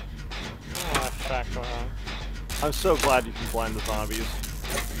 Oh, fuck, wow. I'm so glad you can blind the zombies.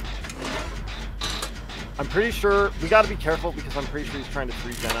 I'm pretty sure we got to be careful because I'm pretty sure he's trying to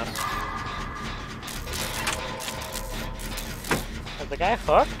 3-gen us. Is the guy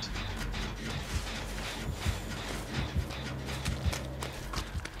hooked?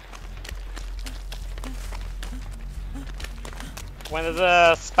 When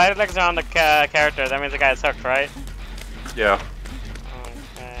the spider legs are on the character, that means the guy's hooked, right? Yeah. Okay.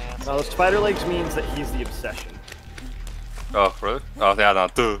 Now the spider legs means that he's the obsession. Oh, really? Oh, yeah, no,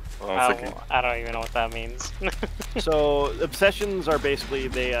 duh. I'm thinking. I don't even know what that means. So obsessions are basically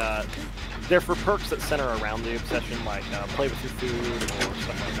they're for perks that center around the obsession, like play with your food or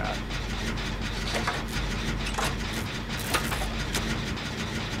stuff like that.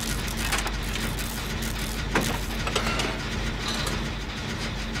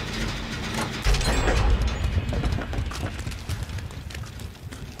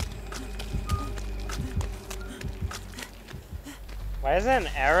 Why is it an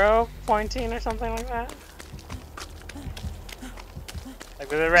arrow pointing or something like that? Like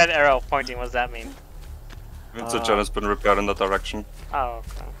with a red arrow pointing, what does that mean? Means the gen has been repaired in that direction. Oh,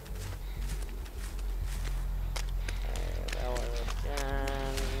 okay. That was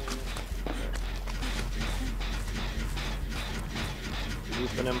again.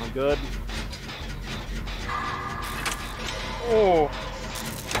 Looping him good. Oh.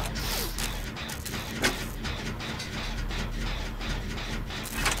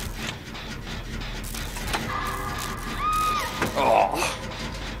 Oh.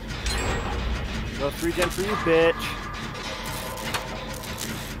 No 3-gen for you, bitch.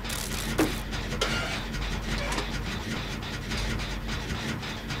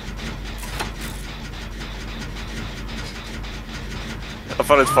 I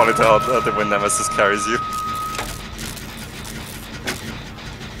find it funny how the Wind Nemesis carries you.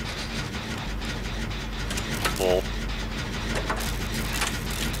 Lol.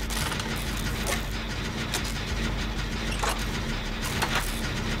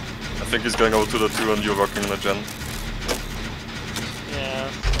 I think he's going over to the 2 and you're working on the gen. Yeah,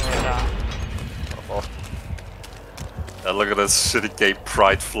 right on. Oh. Yeah, look at this shitty gay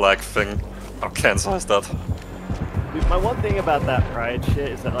pride flag thing. How cancel is that? Dude, my one thing about that pride shit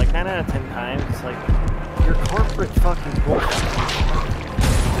is that, like, 9 out of 10 times, it's like, you're corporate fucking bullshit.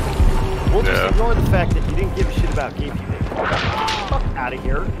 We'll just ignore the fact that you didn't give a shit about gay people. Fuck out of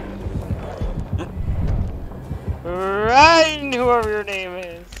here. Ryan, whoever your name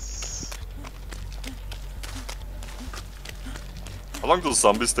is. How long do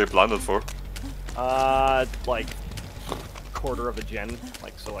zombies stay blinded for? Like, quarter of a gen.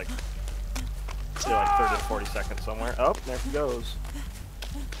 Like, so, like, say like 30 to 40 seconds somewhere. Oh, there he goes.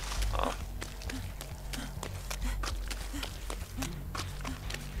 Oh.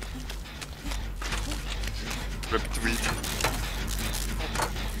 Rip tweet.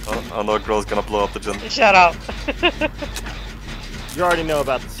 Oh no, girl's gonna blow up the gen. Shut up. You already know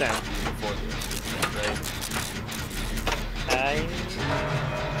about the sound before this, right?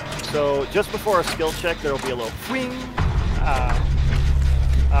 So, just before a skill check, there will be a little swing.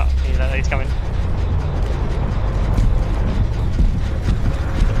 Oh, he's coming.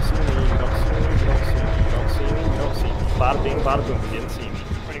 Don't see me. Bada bing, bada boom. You didn't see me.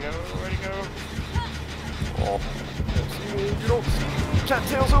 Where'd he go? Where'd he go? Oh. Don't see me. You don't see me.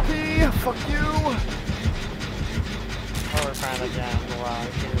 Cattails OP. Fuck you. Oh, we're trying to jam. Wow,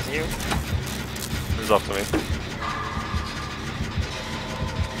 here's you. He's up to me.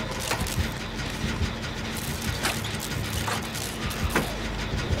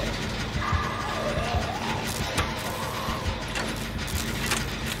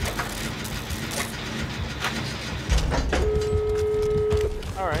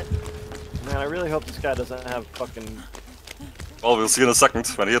 Alright. Man, I really hope this guy doesn't have fucking... Well, we'll see in a second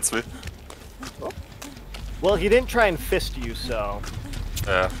when he hits me. Well, he didn't try and fist you, so...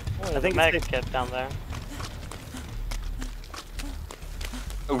 Yeah. Oh, I think it's Meg kid down there.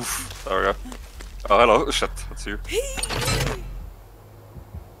 Oof. There we go. Oh, hello. Shit. That's you.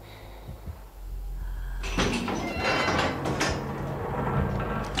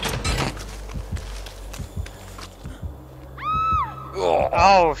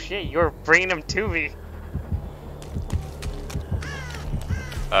 Oh shit, you're bringing him to me.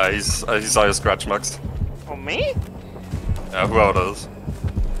 He's higher scratch max. Oh, me? Yeah, whoever it is.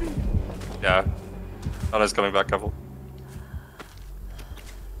 Yeah. Oh, he's coming back, careful.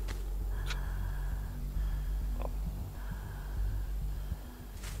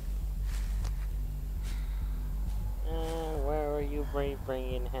 Where are you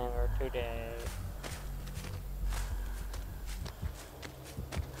bringing her today?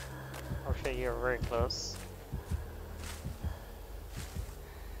 Oh shit, you're very close.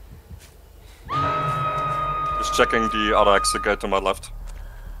 checking the other exit gate to my left.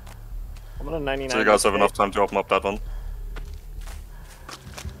 I'm on a 99. So you guys have enough time to open up that one.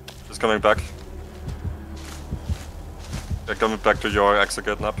 He's coming back. Yeah, coming back to your exit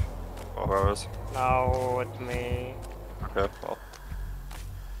gate, Nap. Or where is? No, with me. Okay, well.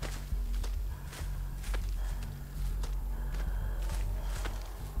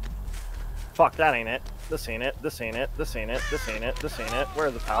 Fuck, that ain't it. This ain't it. This ain't it. This ain't it. This ain't it. This ain't it. Where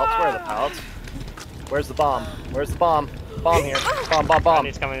are the pallets? Where are the pallets? Where's the bomb? Where's the bomb? Bomb here. Bomb, bomb, bomb.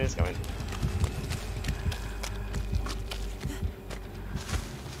 He's coming, he's coming.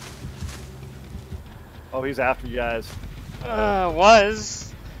 Oh, he's after you guys.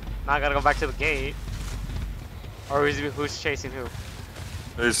 Was. Now I gotta go back to the gate. Or is he, who's chasing who?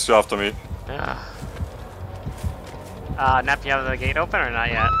 He's after me. Nap, you have the gate open or not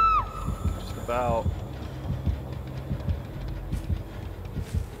yet? Just about.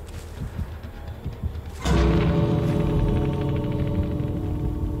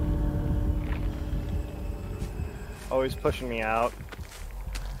 Oh, he's pushing me out.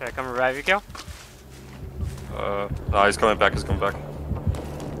 Should I come revive you, Kill? No, he's coming back, he's coming back.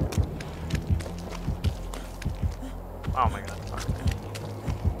 Oh my god.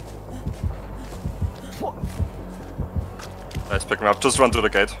 Nice, pick him up. Just run through the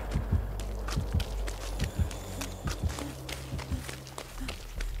gate.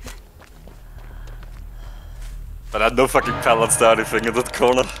 But I had no fucking pallets there, anything in that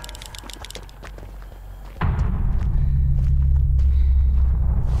corner.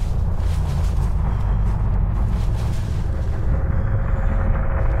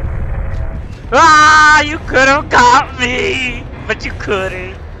 Ah! You could have got me! But you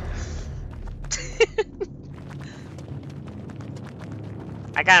couldn't.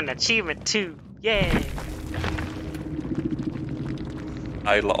 I got an achievement too. Yay!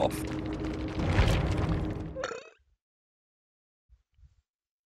 I laugh.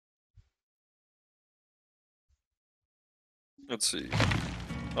 Let's see.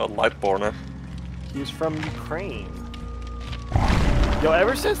 A Lightborner. He's from Ukraine. Yo,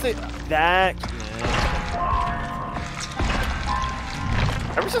 ever since they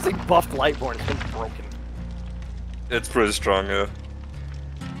ever since they buffed Lightborn, it's been broken. It's pretty strong, yeah.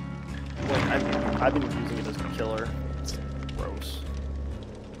 Like I've been using it as a killer. It's gross.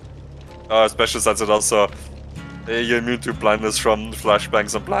 Especially since it also you're immune to blindness from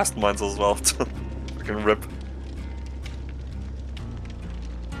flashbangs and blast mines as well. Fucking rip.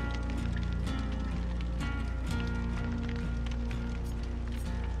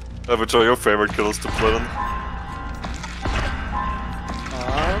 Which are your favorite killers to play then?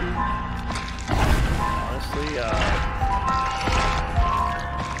 Honestly,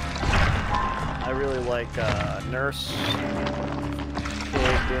 I really like Nurse, Pig,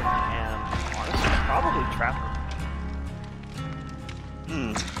 and honestly, probably Trapper.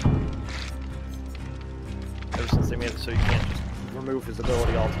 Ever since they made it so you can't just remove his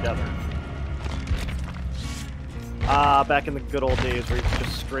ability altogether. Back in the good old days where you could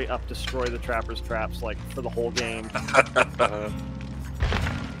just straight up destroy the Trapper's traps, like, for the whole game.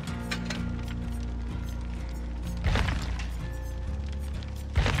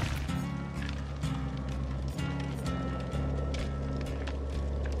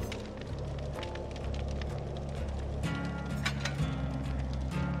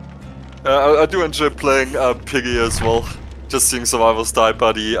 I do enjoy playing Piggy as well. Just seeing survivors die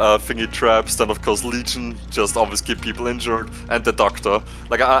by the thingy traps, then of course Legion, just always keep people injured, and the Doctor.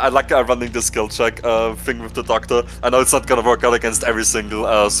 Like, I like running the skill check thing with the Doctor. I know it's not gonna work out against every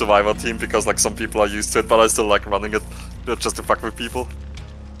single survivor team, because like some people are used to it, but I still like running it, just to fuck with people.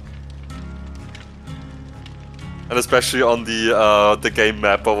 And especially on the game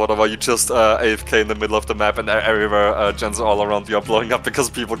map or whatever, you just AFK in the middle of the map and everywhere gens all around you are blowing up because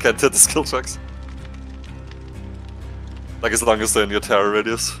people can't hit the skill checks. Like, as long as they're in your terror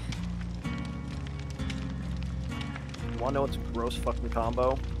radius. You wanna know what's a gross fucking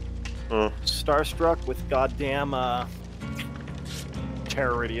combo? Uh. Starstruck with goddamn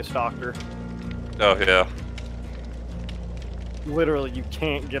terror radius Doctor. Oh yeah. Literally, you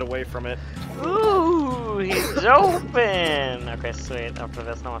can't get away from it. Ooh, he's open! Okay, sweet. After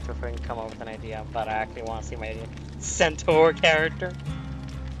this, now I have to come up with an idea, but I actually want to see my Centaur character.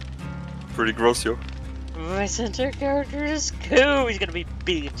 Pretty gross, yo. My Centaur character is cool. He's gonna be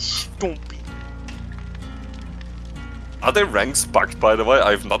big, stumpy. Are they ranks bugged, by the way?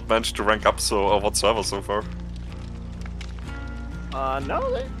 I've not managed to rank up so whatsoever so far.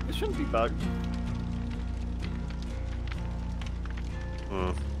 No, they shouldn't be bugged.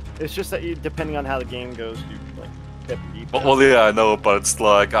 It's just that you, depending on how the game goes, you like Pip Deep. Well, yeah, I know, but it's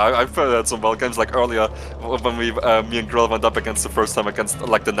like I've played at some well games like earlier when me and Grill went up against the first time against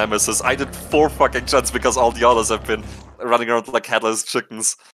like the Nemesis. I did 4 fucking shots because all the others have been running around like headless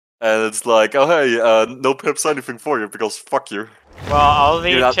chickens, and it's like, oh hey, no pips anything for you because fuck you. Well, I was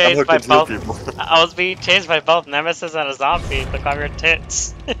being You're not chased by hooking to both. people. I was being chased by both Nemesis and a zombie. Look on your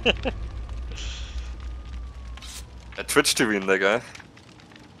tits. A Twitch TV in there, guy.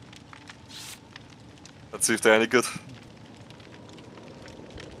 Let's see if they're any good.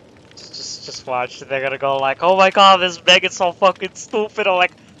 Just watch. They're gonna go like, "Oh my god, this Megan's so fucking stupid." I'm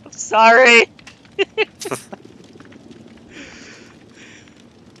like, "I'm sorry."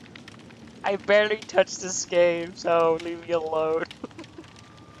 I barely touched this game, so leave me alone.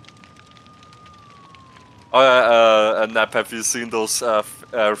 Oh, and Nap, have you seen those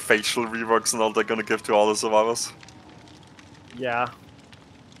facial reworks and all they're gonna give to all the survivors? Yeah.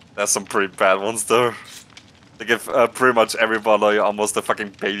 There's some pretty bad ones though. They give pretty much everybody almost a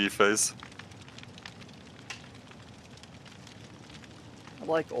fucking baby face. I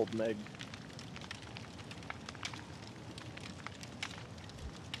like old Meg.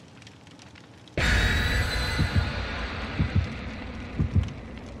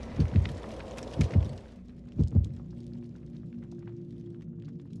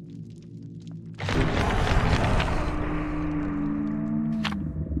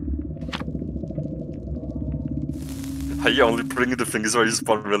 Are you only bringing the things where you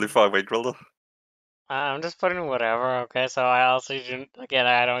spawn really far away, Grilda? I'm just putting whatever, okay? So I also didn't, again,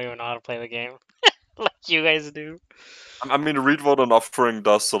 I don't even know how to play the game. Like you guys do. I mean, read what an offering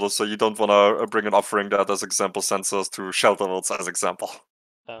does, so you don't want to bring an offering that, as example, sends us to shelter worlds, as example.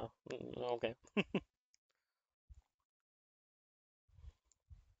 Oh, okay.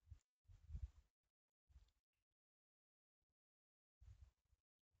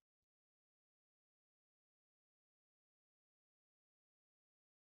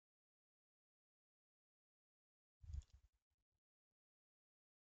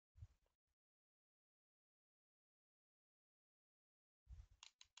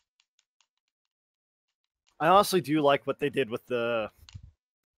 I honestly do like what they did with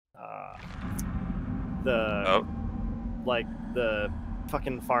like the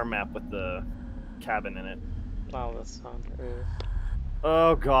fucking farm map with the cabin in it. Oh, that sounds rude.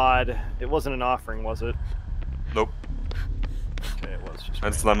 Oh god, it wasn't an offering, was it? Nope. Okay, it was just.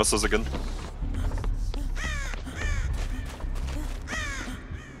 And it's Nemesis again.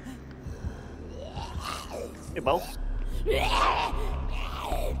 Hey, Bo.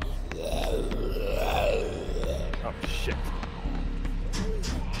 Oh shit.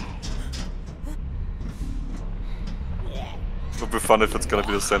 It would be fun if it's gonna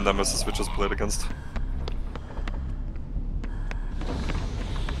be the same Nemesis we just played against.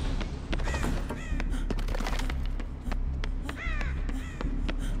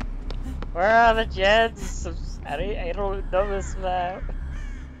 Where are the gens? I don't know this map.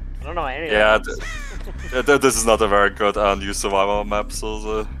 I don't know any Yeah, of them. this is not a very good new survival map,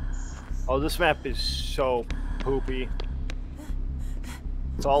 so... Oh, this map is so poopy.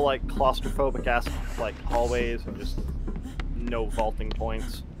 It's all like claustrophobic ass like hallways and just no vaulting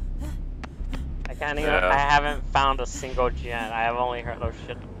points. I can't even. Yeah. I haven't found a single gen. I have only heard of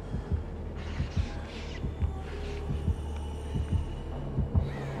shit.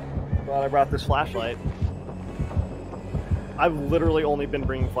 Glad I brought this flashlight. I've literally only been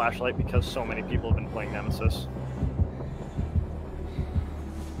bringing flashlight because so many people have been playing Nemesis.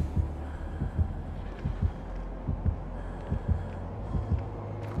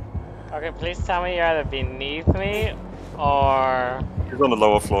 Okay, please tell me you're either beneath me or. He's on the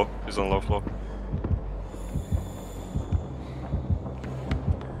lower floor. He's on the lower floor.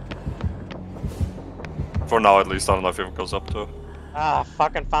 For now, at least. I don't know if it goes up to... Ah,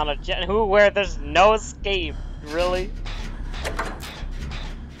 fucking found a gen. Where there's no escape. Really?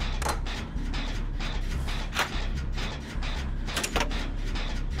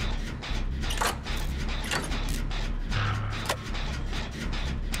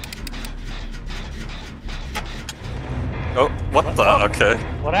 Oh, what the? Okay.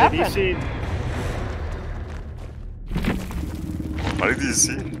 What Hey, do you happened? see? What did you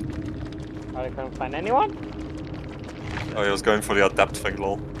see? Oh, you couldn't find anyone? Oh, he was going for the adapt thing,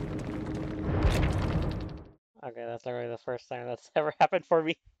 lol. Okay, that's literally the first time that's ever happened for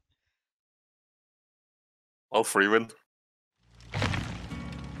me. Well, free win.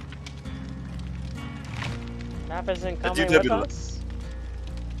 Map isn't you coming did with it. us?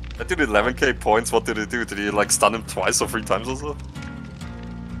 I did 11k points. What did he do? Did he like stun him twice or 3 times or so?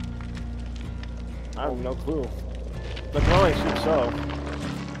 I have no clue. But no, I assume so.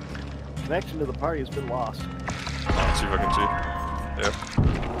 Connection to the party has been lost. See if I can see. Yeah.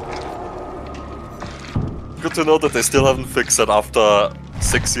 Good to know that they still haven't fixed it after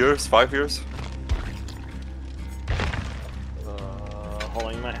 6 years, 5 years. Hold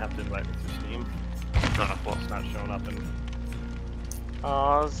on, you might have to invite me through Steam. Well, it's not showing up in...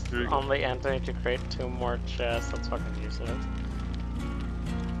 Oh, it's only entering to create 2 more chests. Let's fucking use it.